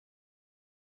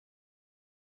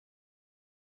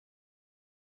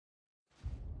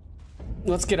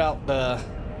 Let's get out the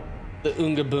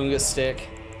Oonga Boonga stick.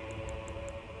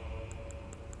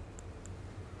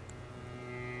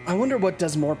 I wonder what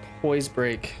does more poise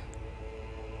break.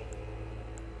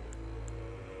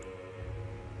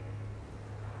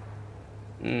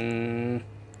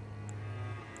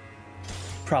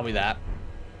 Probably that.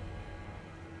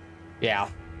 Yeah.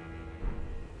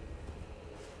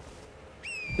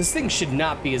 This thing should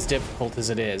not be as difficult as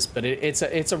it is, but it's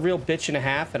a real bitch and a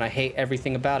half, and I hate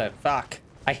everything about it. Fuck.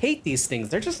 I hate these things.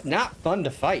 They're just not fun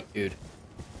to fight, dude.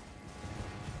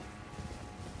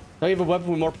 Do you have a weapon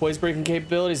with more poise breaking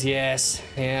capabilities? Yes.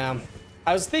 Yeah.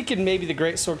 I was thinking maybe the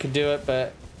greatsword could do it,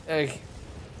 but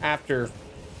after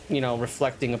you know,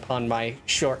 reflecting upon my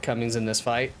shortcomings in this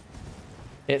fight,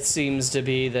 it seems to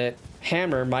be that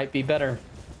hammer might be better.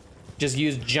 Just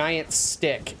use giant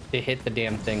stick to hit the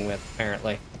damn thing with,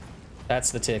 apparently.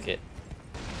 That's the ticket.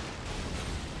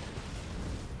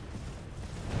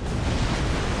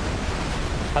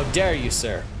 How dare you,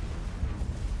 sir?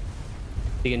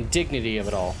 The indignity of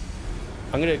it all.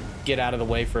 I'm gonna get out of the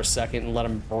way for a second and let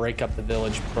him break up the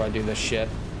village before I do this shit.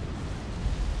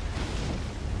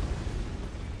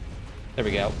 There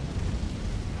we go.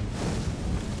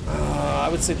 I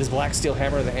would say this black steel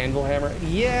hammer or the anvil hammer.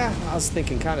 Yeah, I was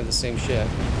thinking kind of the same shit.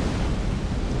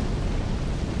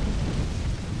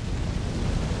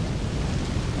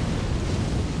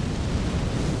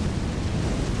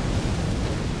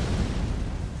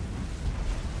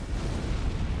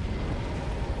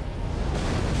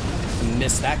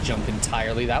 Missed that jump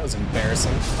entirely. That was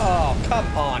embarrassing. Oh, come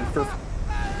on.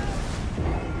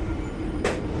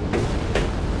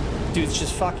 Dude's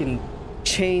just fucking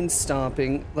chain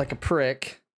stomping like a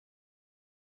prick.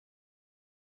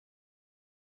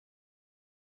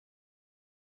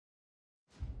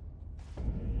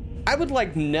 I would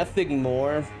like nothing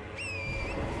more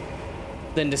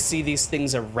than to see these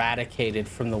things eradicated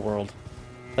from the world.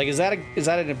 Like, is that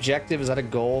an objective? Is that a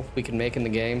goal we can make in the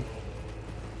game?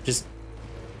 Just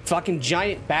fucking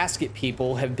giant basket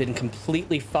people have been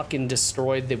completely fucking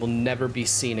destroyed. They will never be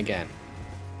seen again.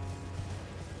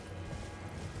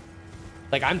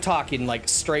 Like, I'm talking like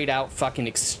straight out fucking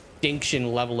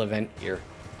extinction level event here.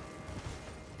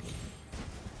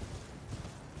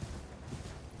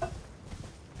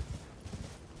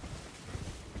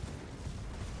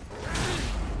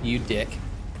 You dick.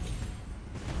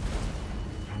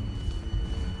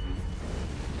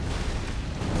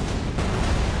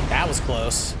 That was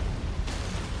close.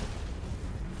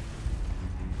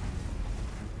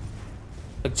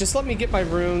 Look, just let me get my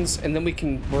runes and then we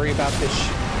can worry about this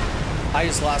shit. I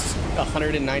just lost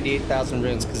 198,000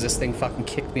 runes because this thing fucking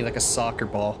kicked me like a soccer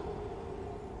ball.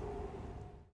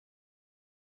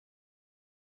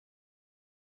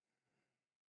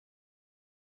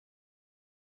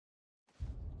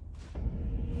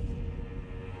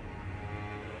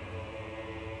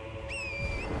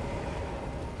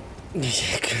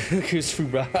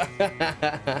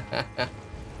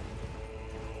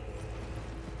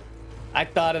 I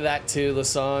thought of that too,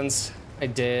 Lassans. I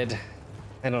did.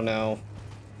 I don't know.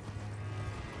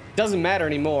 Doesn't matter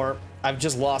anymore. I've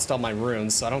just lost all my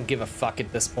runes, so I don't give a fuck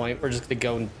at this point. We're just gonna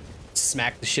go and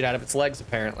smack the shit out of its legs,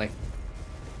 apparently.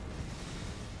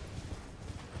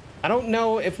 I don't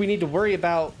know if we need to worry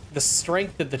about the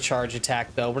strength of the charge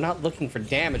attack, though. We're not looking for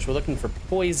damage. We're looking for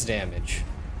poise damage.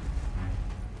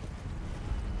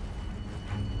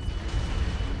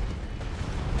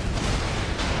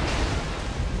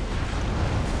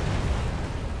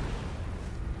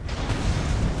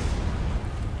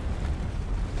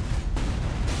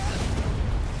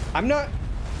 I'm not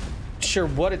sure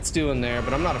what it's doing there,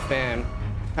 but I'm not a fan.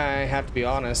 I have to be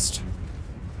honest.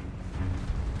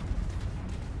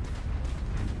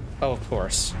 Oh, of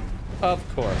course. Of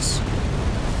course.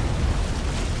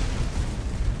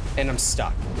 And I'm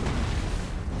stuck.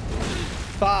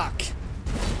 Fuck.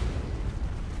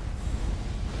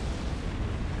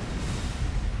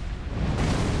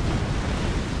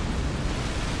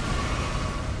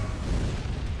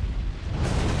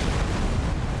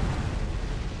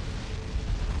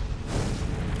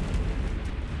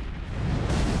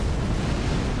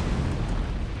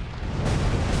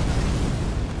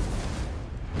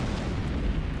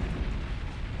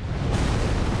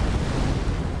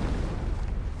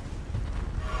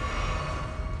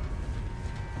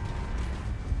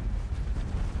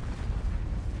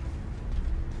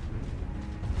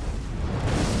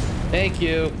 Thank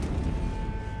you.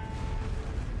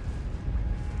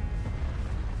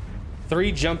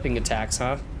 3 jumping attacks,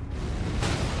 huh?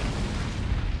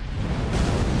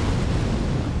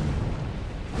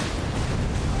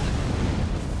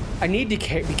 I need to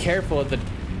be careful of the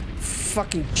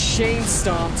fucking chain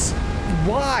stomps.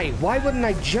 Why? Why wouldn't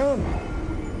I jump?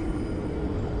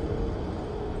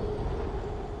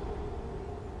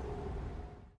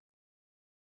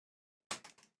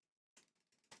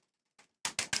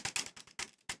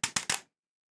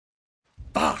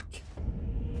 Fuck.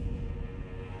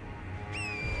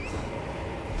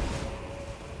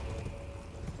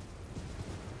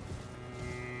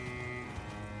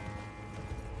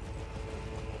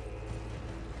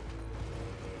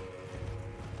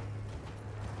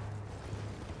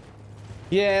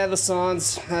 Yeah, the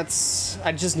songs,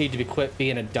 I just need to be quit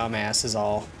being a dumbass is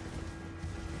all.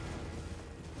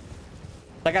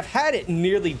 Like, Like, I've had it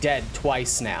nearly dead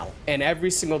twice now, and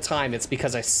every single time it's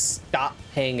because I stopped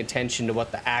paying attention to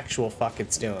what the actual fuck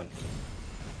it's doing.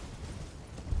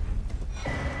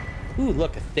 Ooh,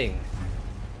 look, a thing.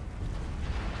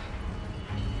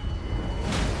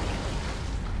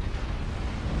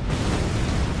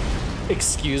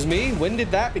 Excuse me? When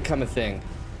did that become a thing?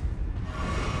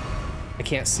 I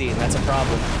can't see, and that's a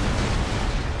problem.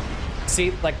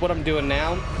 See, like what I'm doing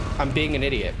now, I'm being an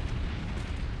idiot.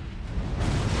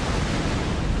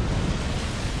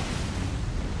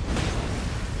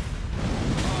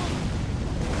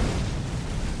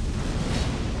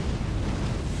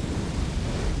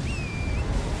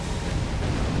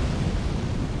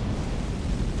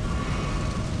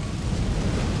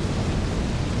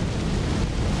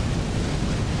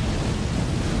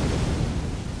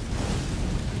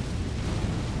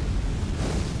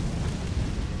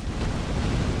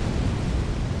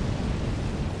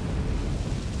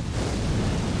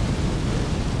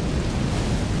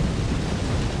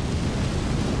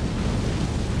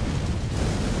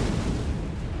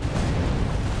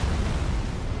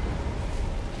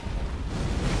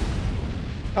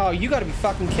 Oh, you gotta be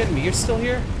fucking kidding me. You're still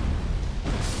here?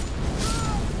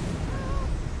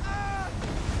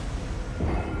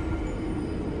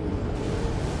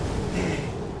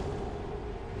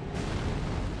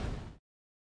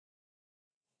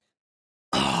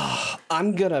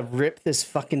 I'm gonna rip this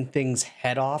fucking thing's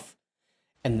head off,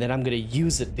 and then I'm gonna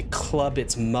use it to club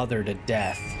its mother to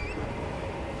death.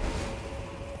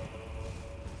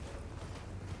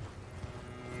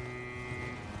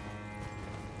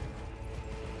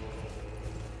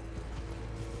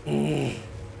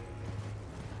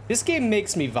 This game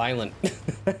makes me violent.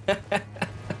 That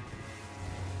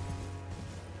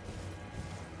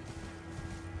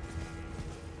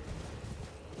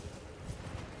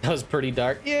was pretty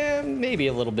dark. Yeah, maybe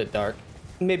a little bit dark.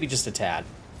 Maybe just a tad.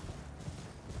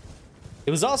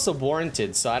 It was also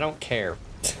warranted, so I don't care.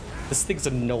 This thing's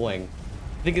annoying.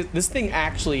 I think this thing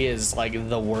actually is like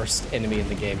the worst enemy in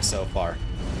the game so far.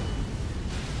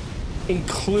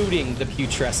 Including the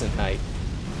putrescent knight.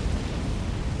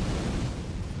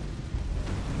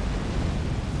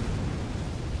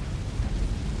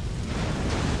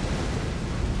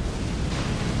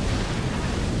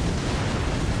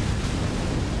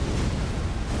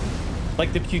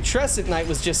 Like, the putrescent knight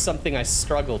was just something I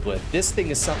struggled with. This thing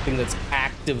is something that's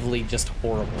actively just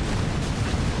horrible.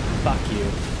 Fuck you.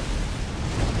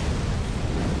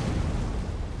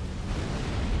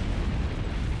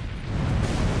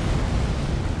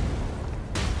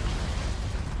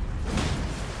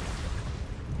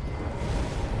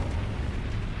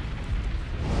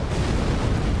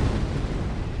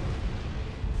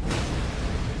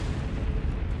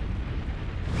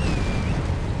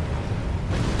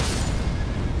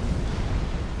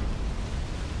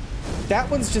 That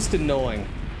one's just annoying.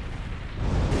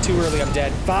 Too early, I'm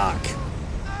dead. Fuck!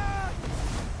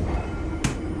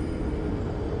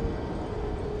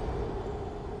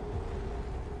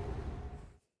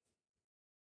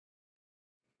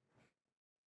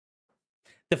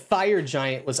 The fire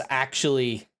giant was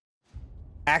actually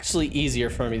easier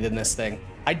for me than this thing.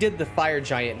 I did the fire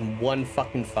giant in one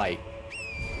fucking fight.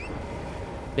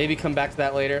 Maybe come back to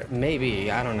that later. Maybe,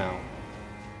 I don't know.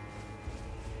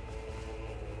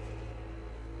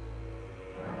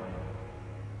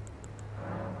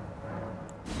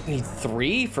 Need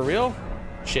 3? For real?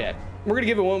 Shit. We're gonna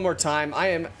give it one more time. I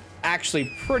am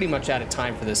actually pretty much out of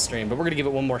time for this stream, but we're gonna give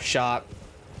it one more shot.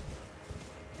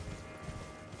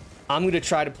 I'm gonna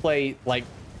try to play, like,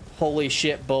 holy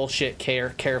shit, bullshit,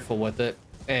 careful with it,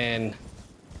 and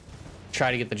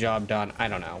try to get the job done. I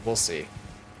don't know. We'll see.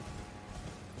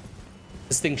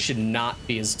 This thing should not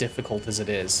be as difficult as it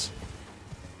is.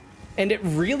 And it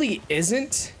really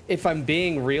isn't, if I'm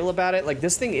being real about it. Like,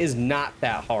 this thing is not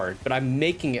that hard, but I'm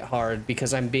making it hard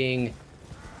because I'm being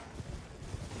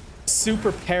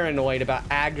super paranoid about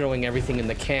aggroing everything in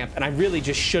the camp, and I really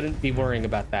just shouldn't be worrying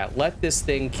about that. Let this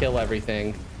thing kill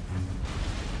everything.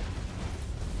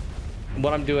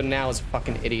 What I'm doing now is a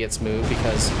fucking idiot's move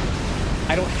because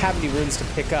I don't have any runes to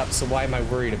pick up, so why am I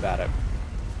worried about it?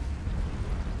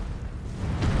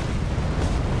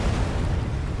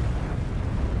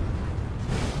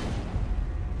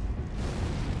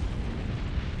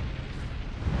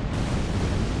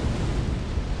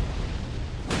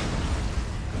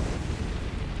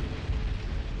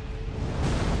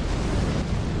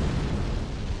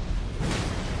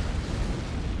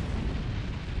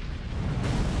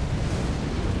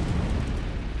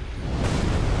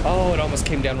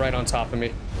 Came down right on top of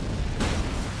me.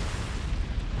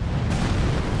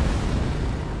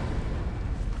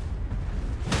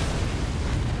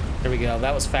 There we go.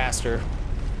 that was faster.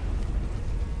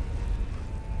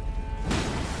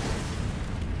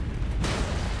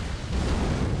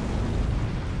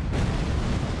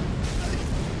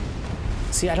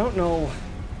 See, I don't know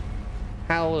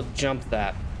how to jump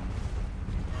that.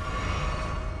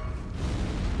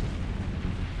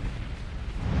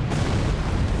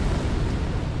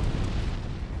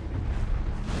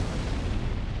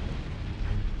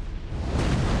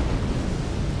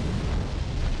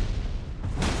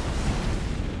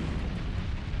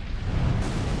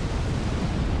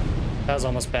 That was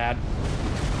almost bad.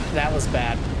 That was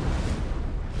bad.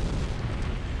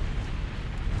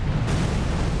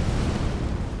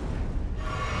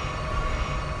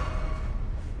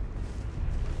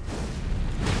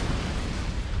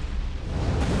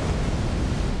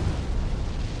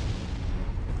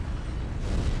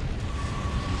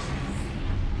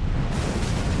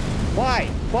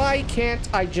 Why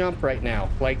can't I jump right now?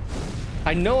 Like,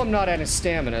 I know I'm not out of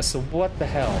stamina, so what the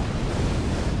hell?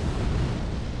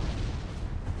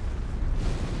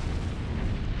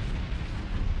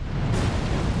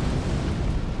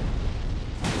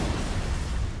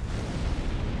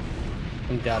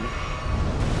 I'm done.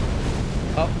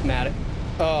 Oh, I'm at it.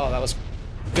 Oh, that was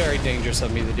very dangerous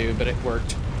of me to do, but it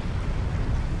worked.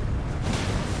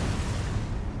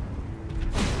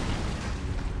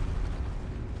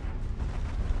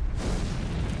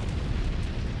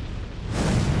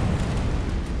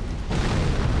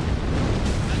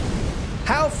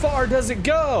 How far does it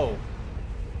go?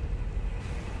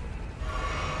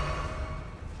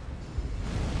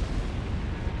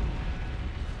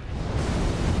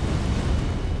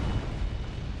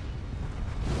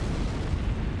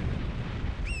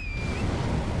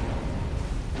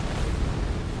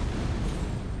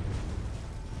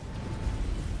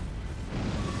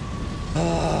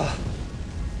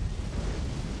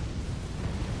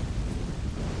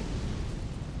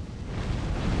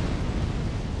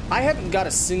 I haven't got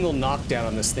a single knockdown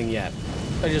on this thing yet.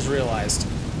 I just realized.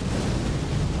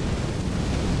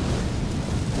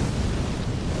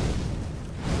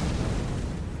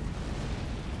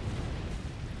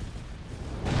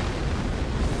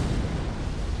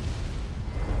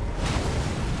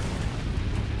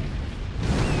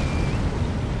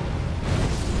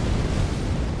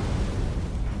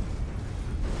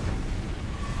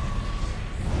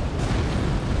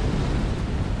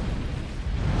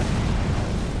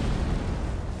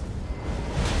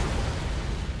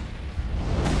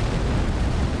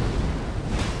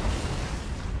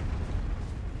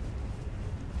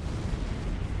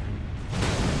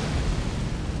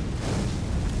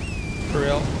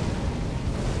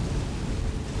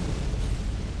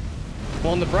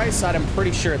 Well, on the bright side, I'm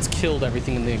pretty sure it's killed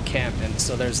everything in the encampment,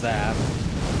 so there's that.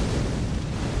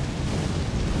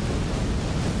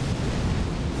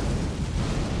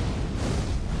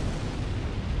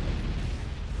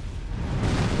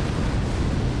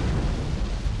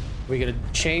 We gonna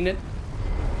chain it?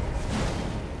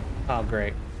 Oh,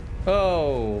 great.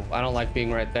 Oh, I don't like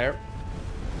being right there.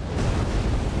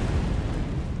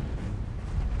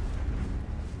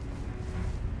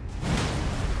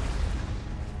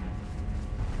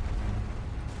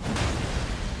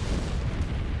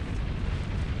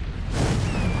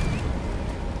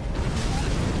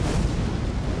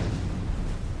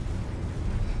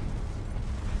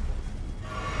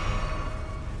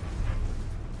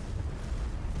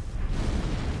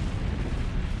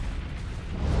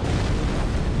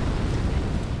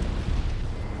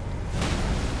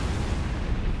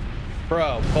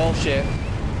 Bro, bullshit.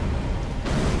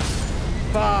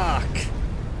 Fuck.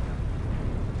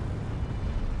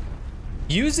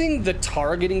 Using the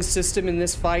targeting system in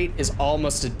this fight is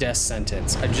almost a death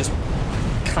sentence. I just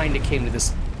kind of came to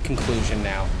this conclusion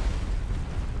now.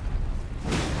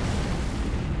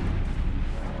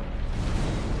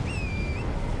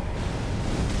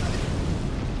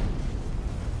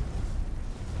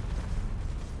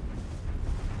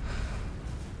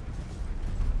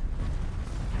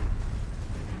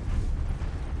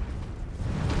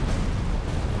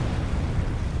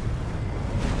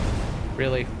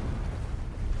 Really?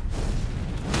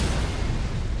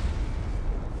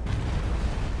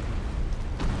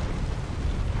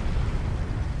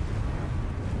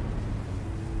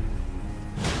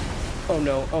 Oh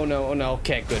no, oh no, oh no.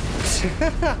 Okay, good.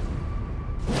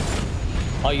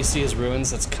 All you see is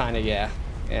ruins. That's kind of, yeah.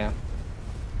 Yeah.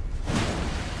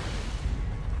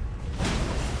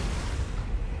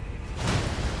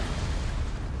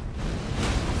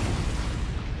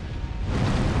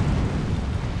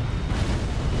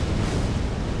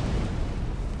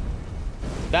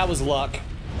 That was luck.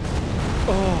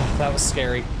 Oh, that was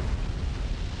scary.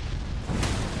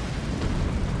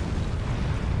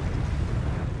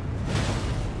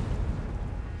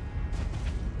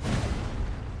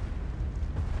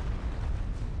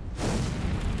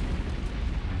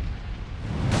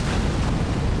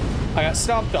 got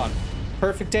stomped on.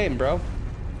 Perfect aim, bro.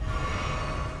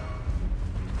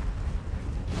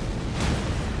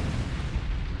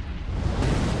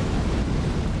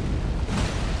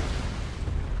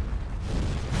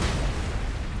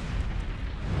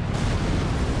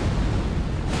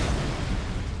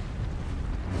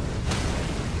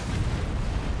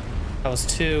 That was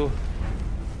 2.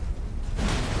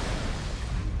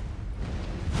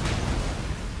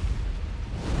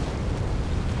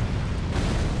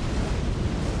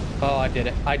 Oh, I did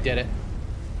it. I did it.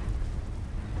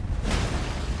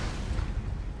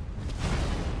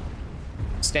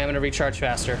 Stamina recharge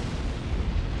faster.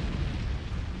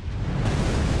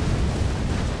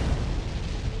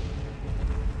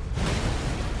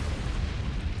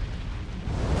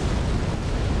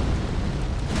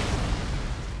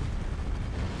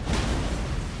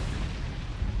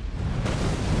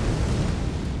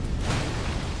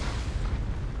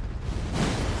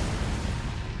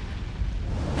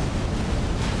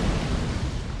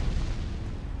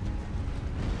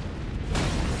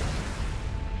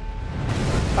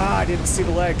 I didn't see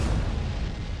the leg.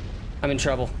 I'm in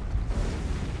trouble.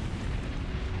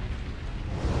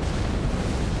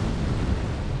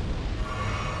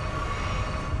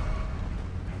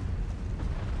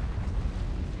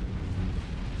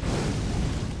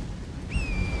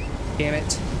 Damn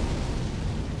it.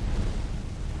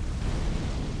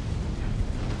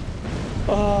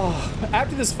 Oh,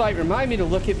 after this fight, remind me to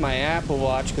look at my Apple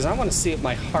Watch because I want to see what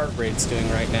my heart rate's doing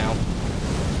right now.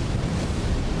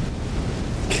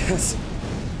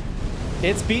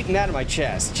 It's beating out of my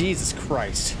chest. Jesus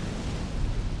Christ.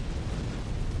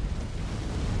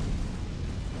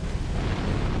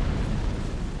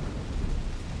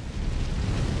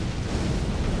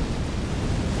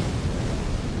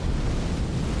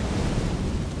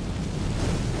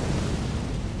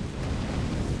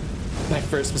 My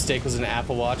first mistake was an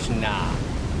Apple Watch. Nah.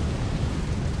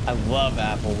 I love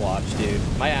Apple Watch, dude.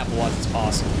 My Apple Watch is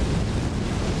awesome.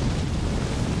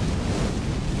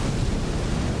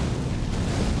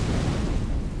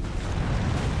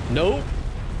 Nope.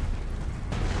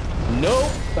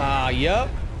 Nope. Ah, yup.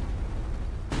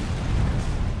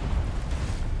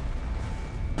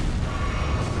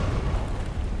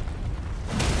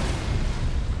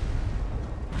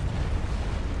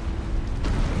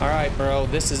 All right, bro.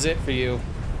 This is it for you.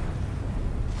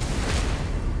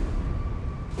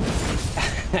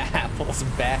 Apple's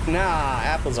back. Nah,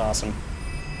 Apple's awesome.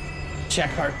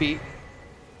 Check heartbeat.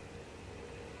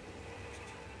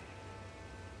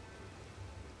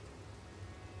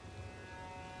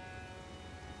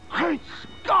 Great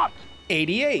Scott!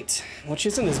 88, which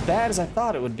isn't as bad as I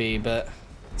thought it would be, but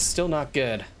it's still not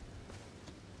good.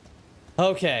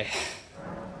 Okay.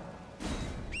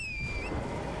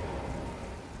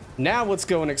 Now let's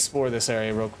go and explore this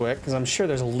area real quick, because I'm sure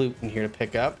there's a loot in here to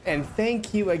pick up. And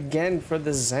thank you again for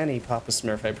the Zenny, Papa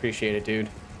Smurf. I appreciate it, dude.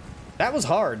 That was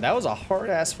hard. That was a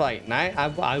hard-ass fight. And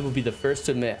I will be the first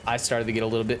to admit I started to get a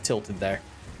little bit tilted there.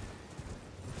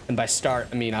 And by start,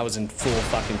 I mean I was in full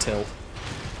fucking tilt.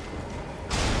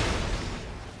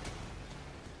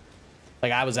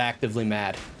 Like, I was actively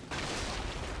mad.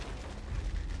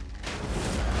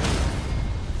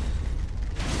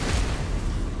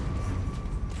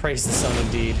 Praise the sun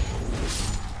indeed.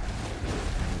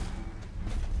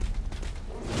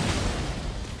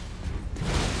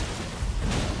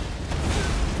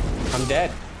 I'm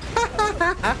dead.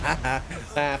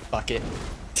 Ah, fuck it.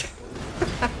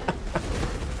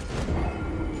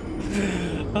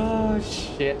 Oh,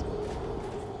 shit.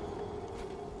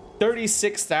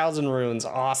 36,000 runes.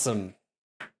 Awesome.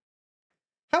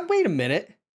 How, wait a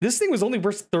minute. This thing was only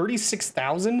worth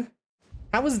 36,000?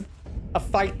 How was a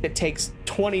fight that takes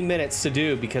 20 minutes to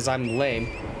do because I'm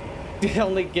lame to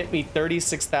only get me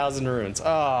 36,000 runes?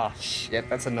 Oh, shit.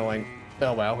 That's annoying.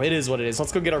 Oh, well. It is what it is.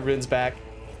 Let's go get our runes back.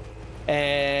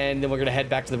 And then we're going to head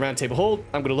back to the round table hold.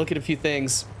 I'm going to look at a few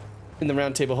things in the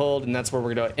round table hold, and that's where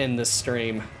we're going to end this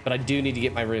stream. But I do need to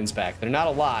get my runes back. They're not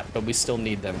a lot, but we still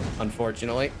need them,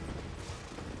 unfortunately.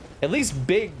 At least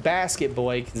Big Basket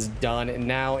Boy is done, and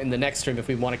now in the next stream, if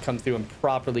we want to come through and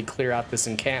properly clear out this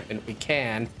encampment, we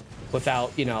can,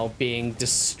 without, you know, being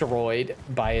destroyed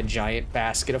by a giant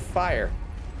basket of fire.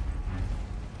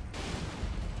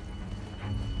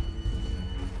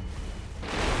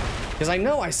 Because I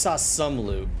know I saw some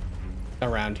loot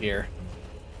around here.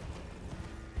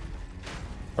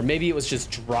 Or maybe it was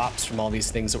just drops from all these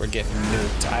things that were getting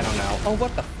nuked. I don't know. Oh,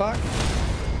 what the fuck?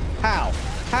 How?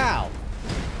 How?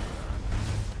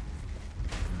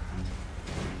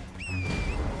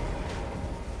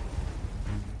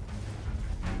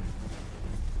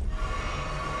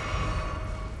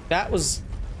 That was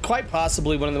quite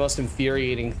possibly one of the most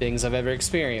infuriating things I've ever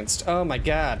experienced. Oh my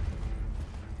god.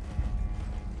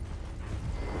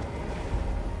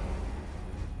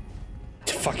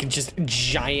 Fucking just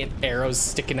giant arrows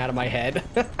sticking out of my head.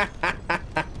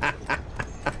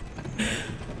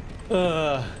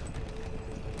 Yeah,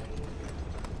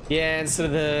 instead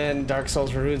of the Dark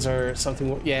Souls, runes are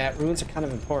something. Yeah, runes are kind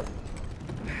of important.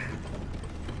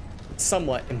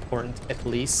 Somewhat important, at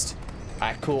least.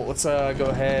 Alright, cool. Let's go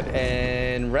ahead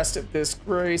and rest at this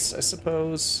grace, I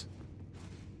suppose.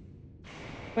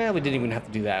 Well, we didn't even have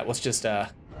to do that. Let's just head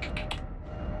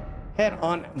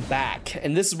on back.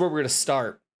 And this is where we're going to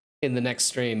start in the next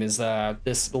stream, is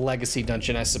this legacy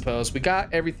dungeon, I suppose. We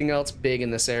got everything else big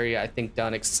in this area, I think,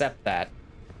 done except that.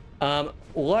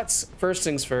 Let's, first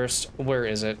things first, where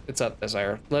is it? It's up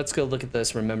there. Let's go look at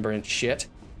this remembrance shit,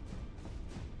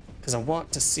 because I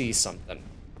want to see something.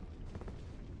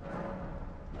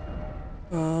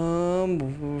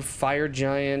 Fire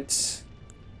giant,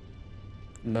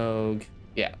 Moog.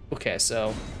 Yeah, okay,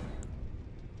 so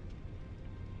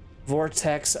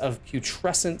vortex of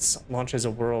putrescence launches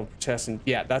a whirl of putrescence.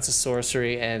 Yeah, that's a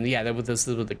sorcery, and yeah, that was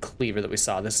the cleaver that we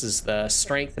saw. This is the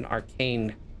strength and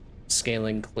arcane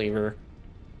scaling cleaver.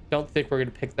 Don't think we're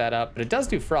gonna pick that up, but it does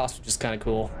do frost, which is kind of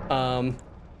cool. I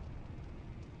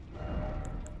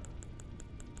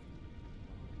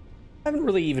haven't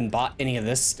really even bought any of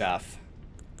this stuff.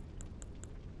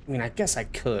 I mean, I guess I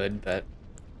could, but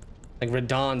like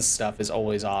Radahn's stuff is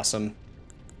always awesome.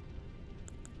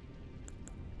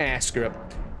 Screw it.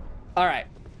 All right,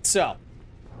 so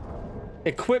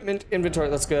equipment inventory.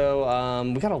 Let's go.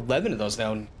 We got 11 of those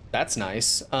now. That's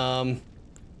nice. How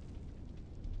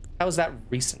was that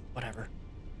recent?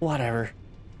 Whatever.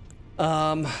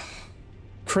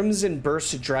 Crimson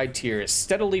Burst of Dried Tears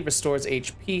steadily restores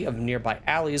HP of nearby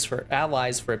allies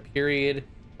for a period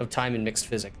of time in mixed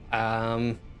physics.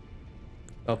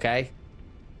 Okay.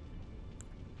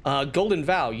 Golden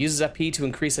Vow uses FP to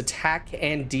increase attack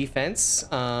and defense.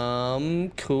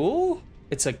 Cool.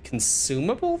 It's a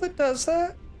consumable that does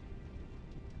that.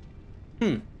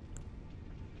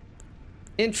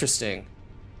 Interesting.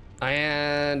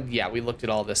 And yeah, we looked at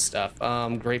all this stuff.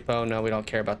 Great Bow, no, we don't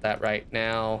care about that right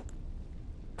now.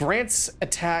 Grants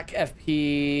attack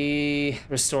FP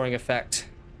restoring effect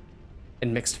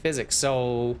in mixed physics.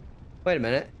 So, wait a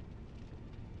minute.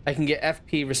 I can get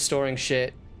FP restoring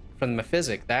shit from my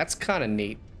physic. That's kind of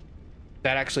neat.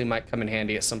 That actually might come in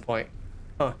handy at some point.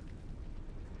 Huh.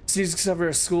 Students discover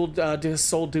a soul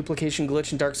duplication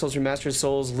glitch in Dark Souls Remastered.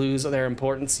 Souls lose their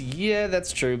importance. Yeah,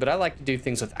 that's true, but I like to do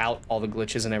things without all the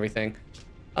glitches and everything.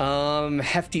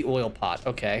 Hefty oil pot.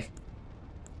 Okay.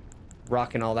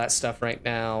 Rocking all that stuff right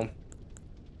now.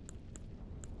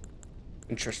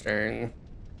 Interesting.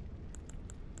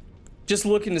 Just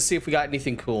looking to see if we got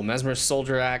anything cool. Mesmer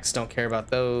Soldier Axe, don't care about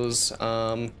those.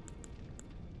 I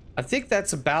think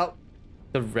that's about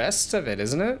the rest of it,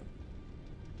 isn't it?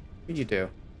 What do you do?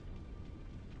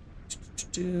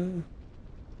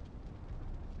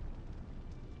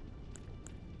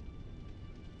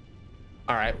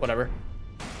 All right, whatever.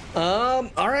 All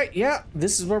right, yeah,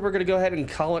 this is where we're gonna go ahead and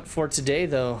call it for today,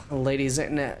 though, ladies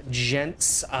and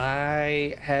gents.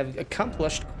 I have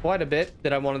accomplished quite a bit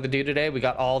that I wanted to do today. We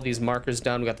got all these markers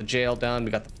done. We got the jail done.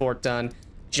 We got the fort done.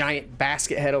 Giant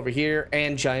basket head over here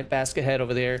and giant basket head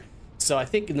over there. So I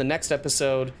think in the next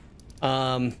episode,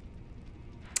 well,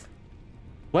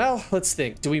 let's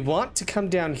think. Do we want to come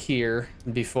down here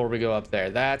before we go up there?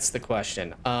 That's the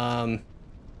question. I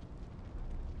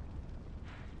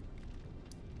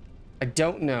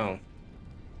don't know.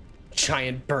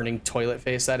 Giant burning toilet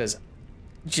face. That is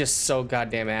just so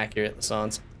goddamn accurate, the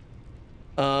sounds.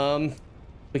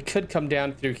 We could come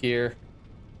down through here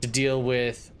to deal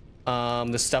with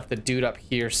the stuff the dude up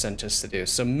here sent us to do.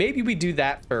 So maybe we do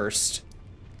that first,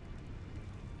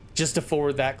 just to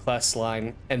forward that quest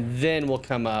line, and then we'll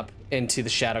come up into the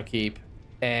Shadow Keep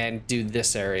and do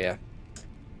this area.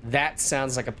 That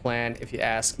sounds like a plan, if you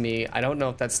ask me. I don't know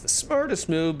if that's the smartest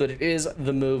move, but it is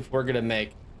the move we're gonna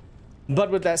make.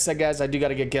 But with that said, guys, I do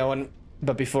gotta get going.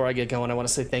 But before I get going, I want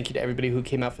to say thank you to everybody who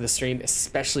came out for the stream,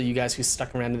 especially you guys who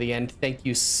stuck around to the end. Thank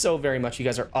you so very much. You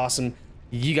guys are awesome.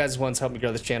 You guys once helped me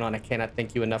grow this channel, and I cannot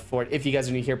thank you enough for it. If you guys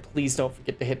are new here, please don't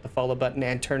forget to hit the follow button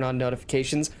and turn on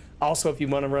notifications. Also, if you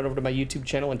want to run over to my YouTube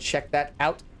channel and check that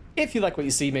out, if you like what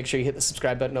you see, make sure you hit the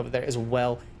subscribe button over there as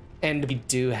well. And we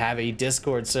do have a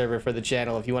Discord server for the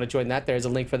channel. If you want to join that, there's a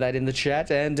link for that in the chat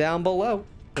and down below.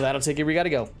 That'll take you where you gotta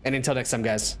go. And until next time,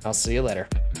 guys, I'll see you later.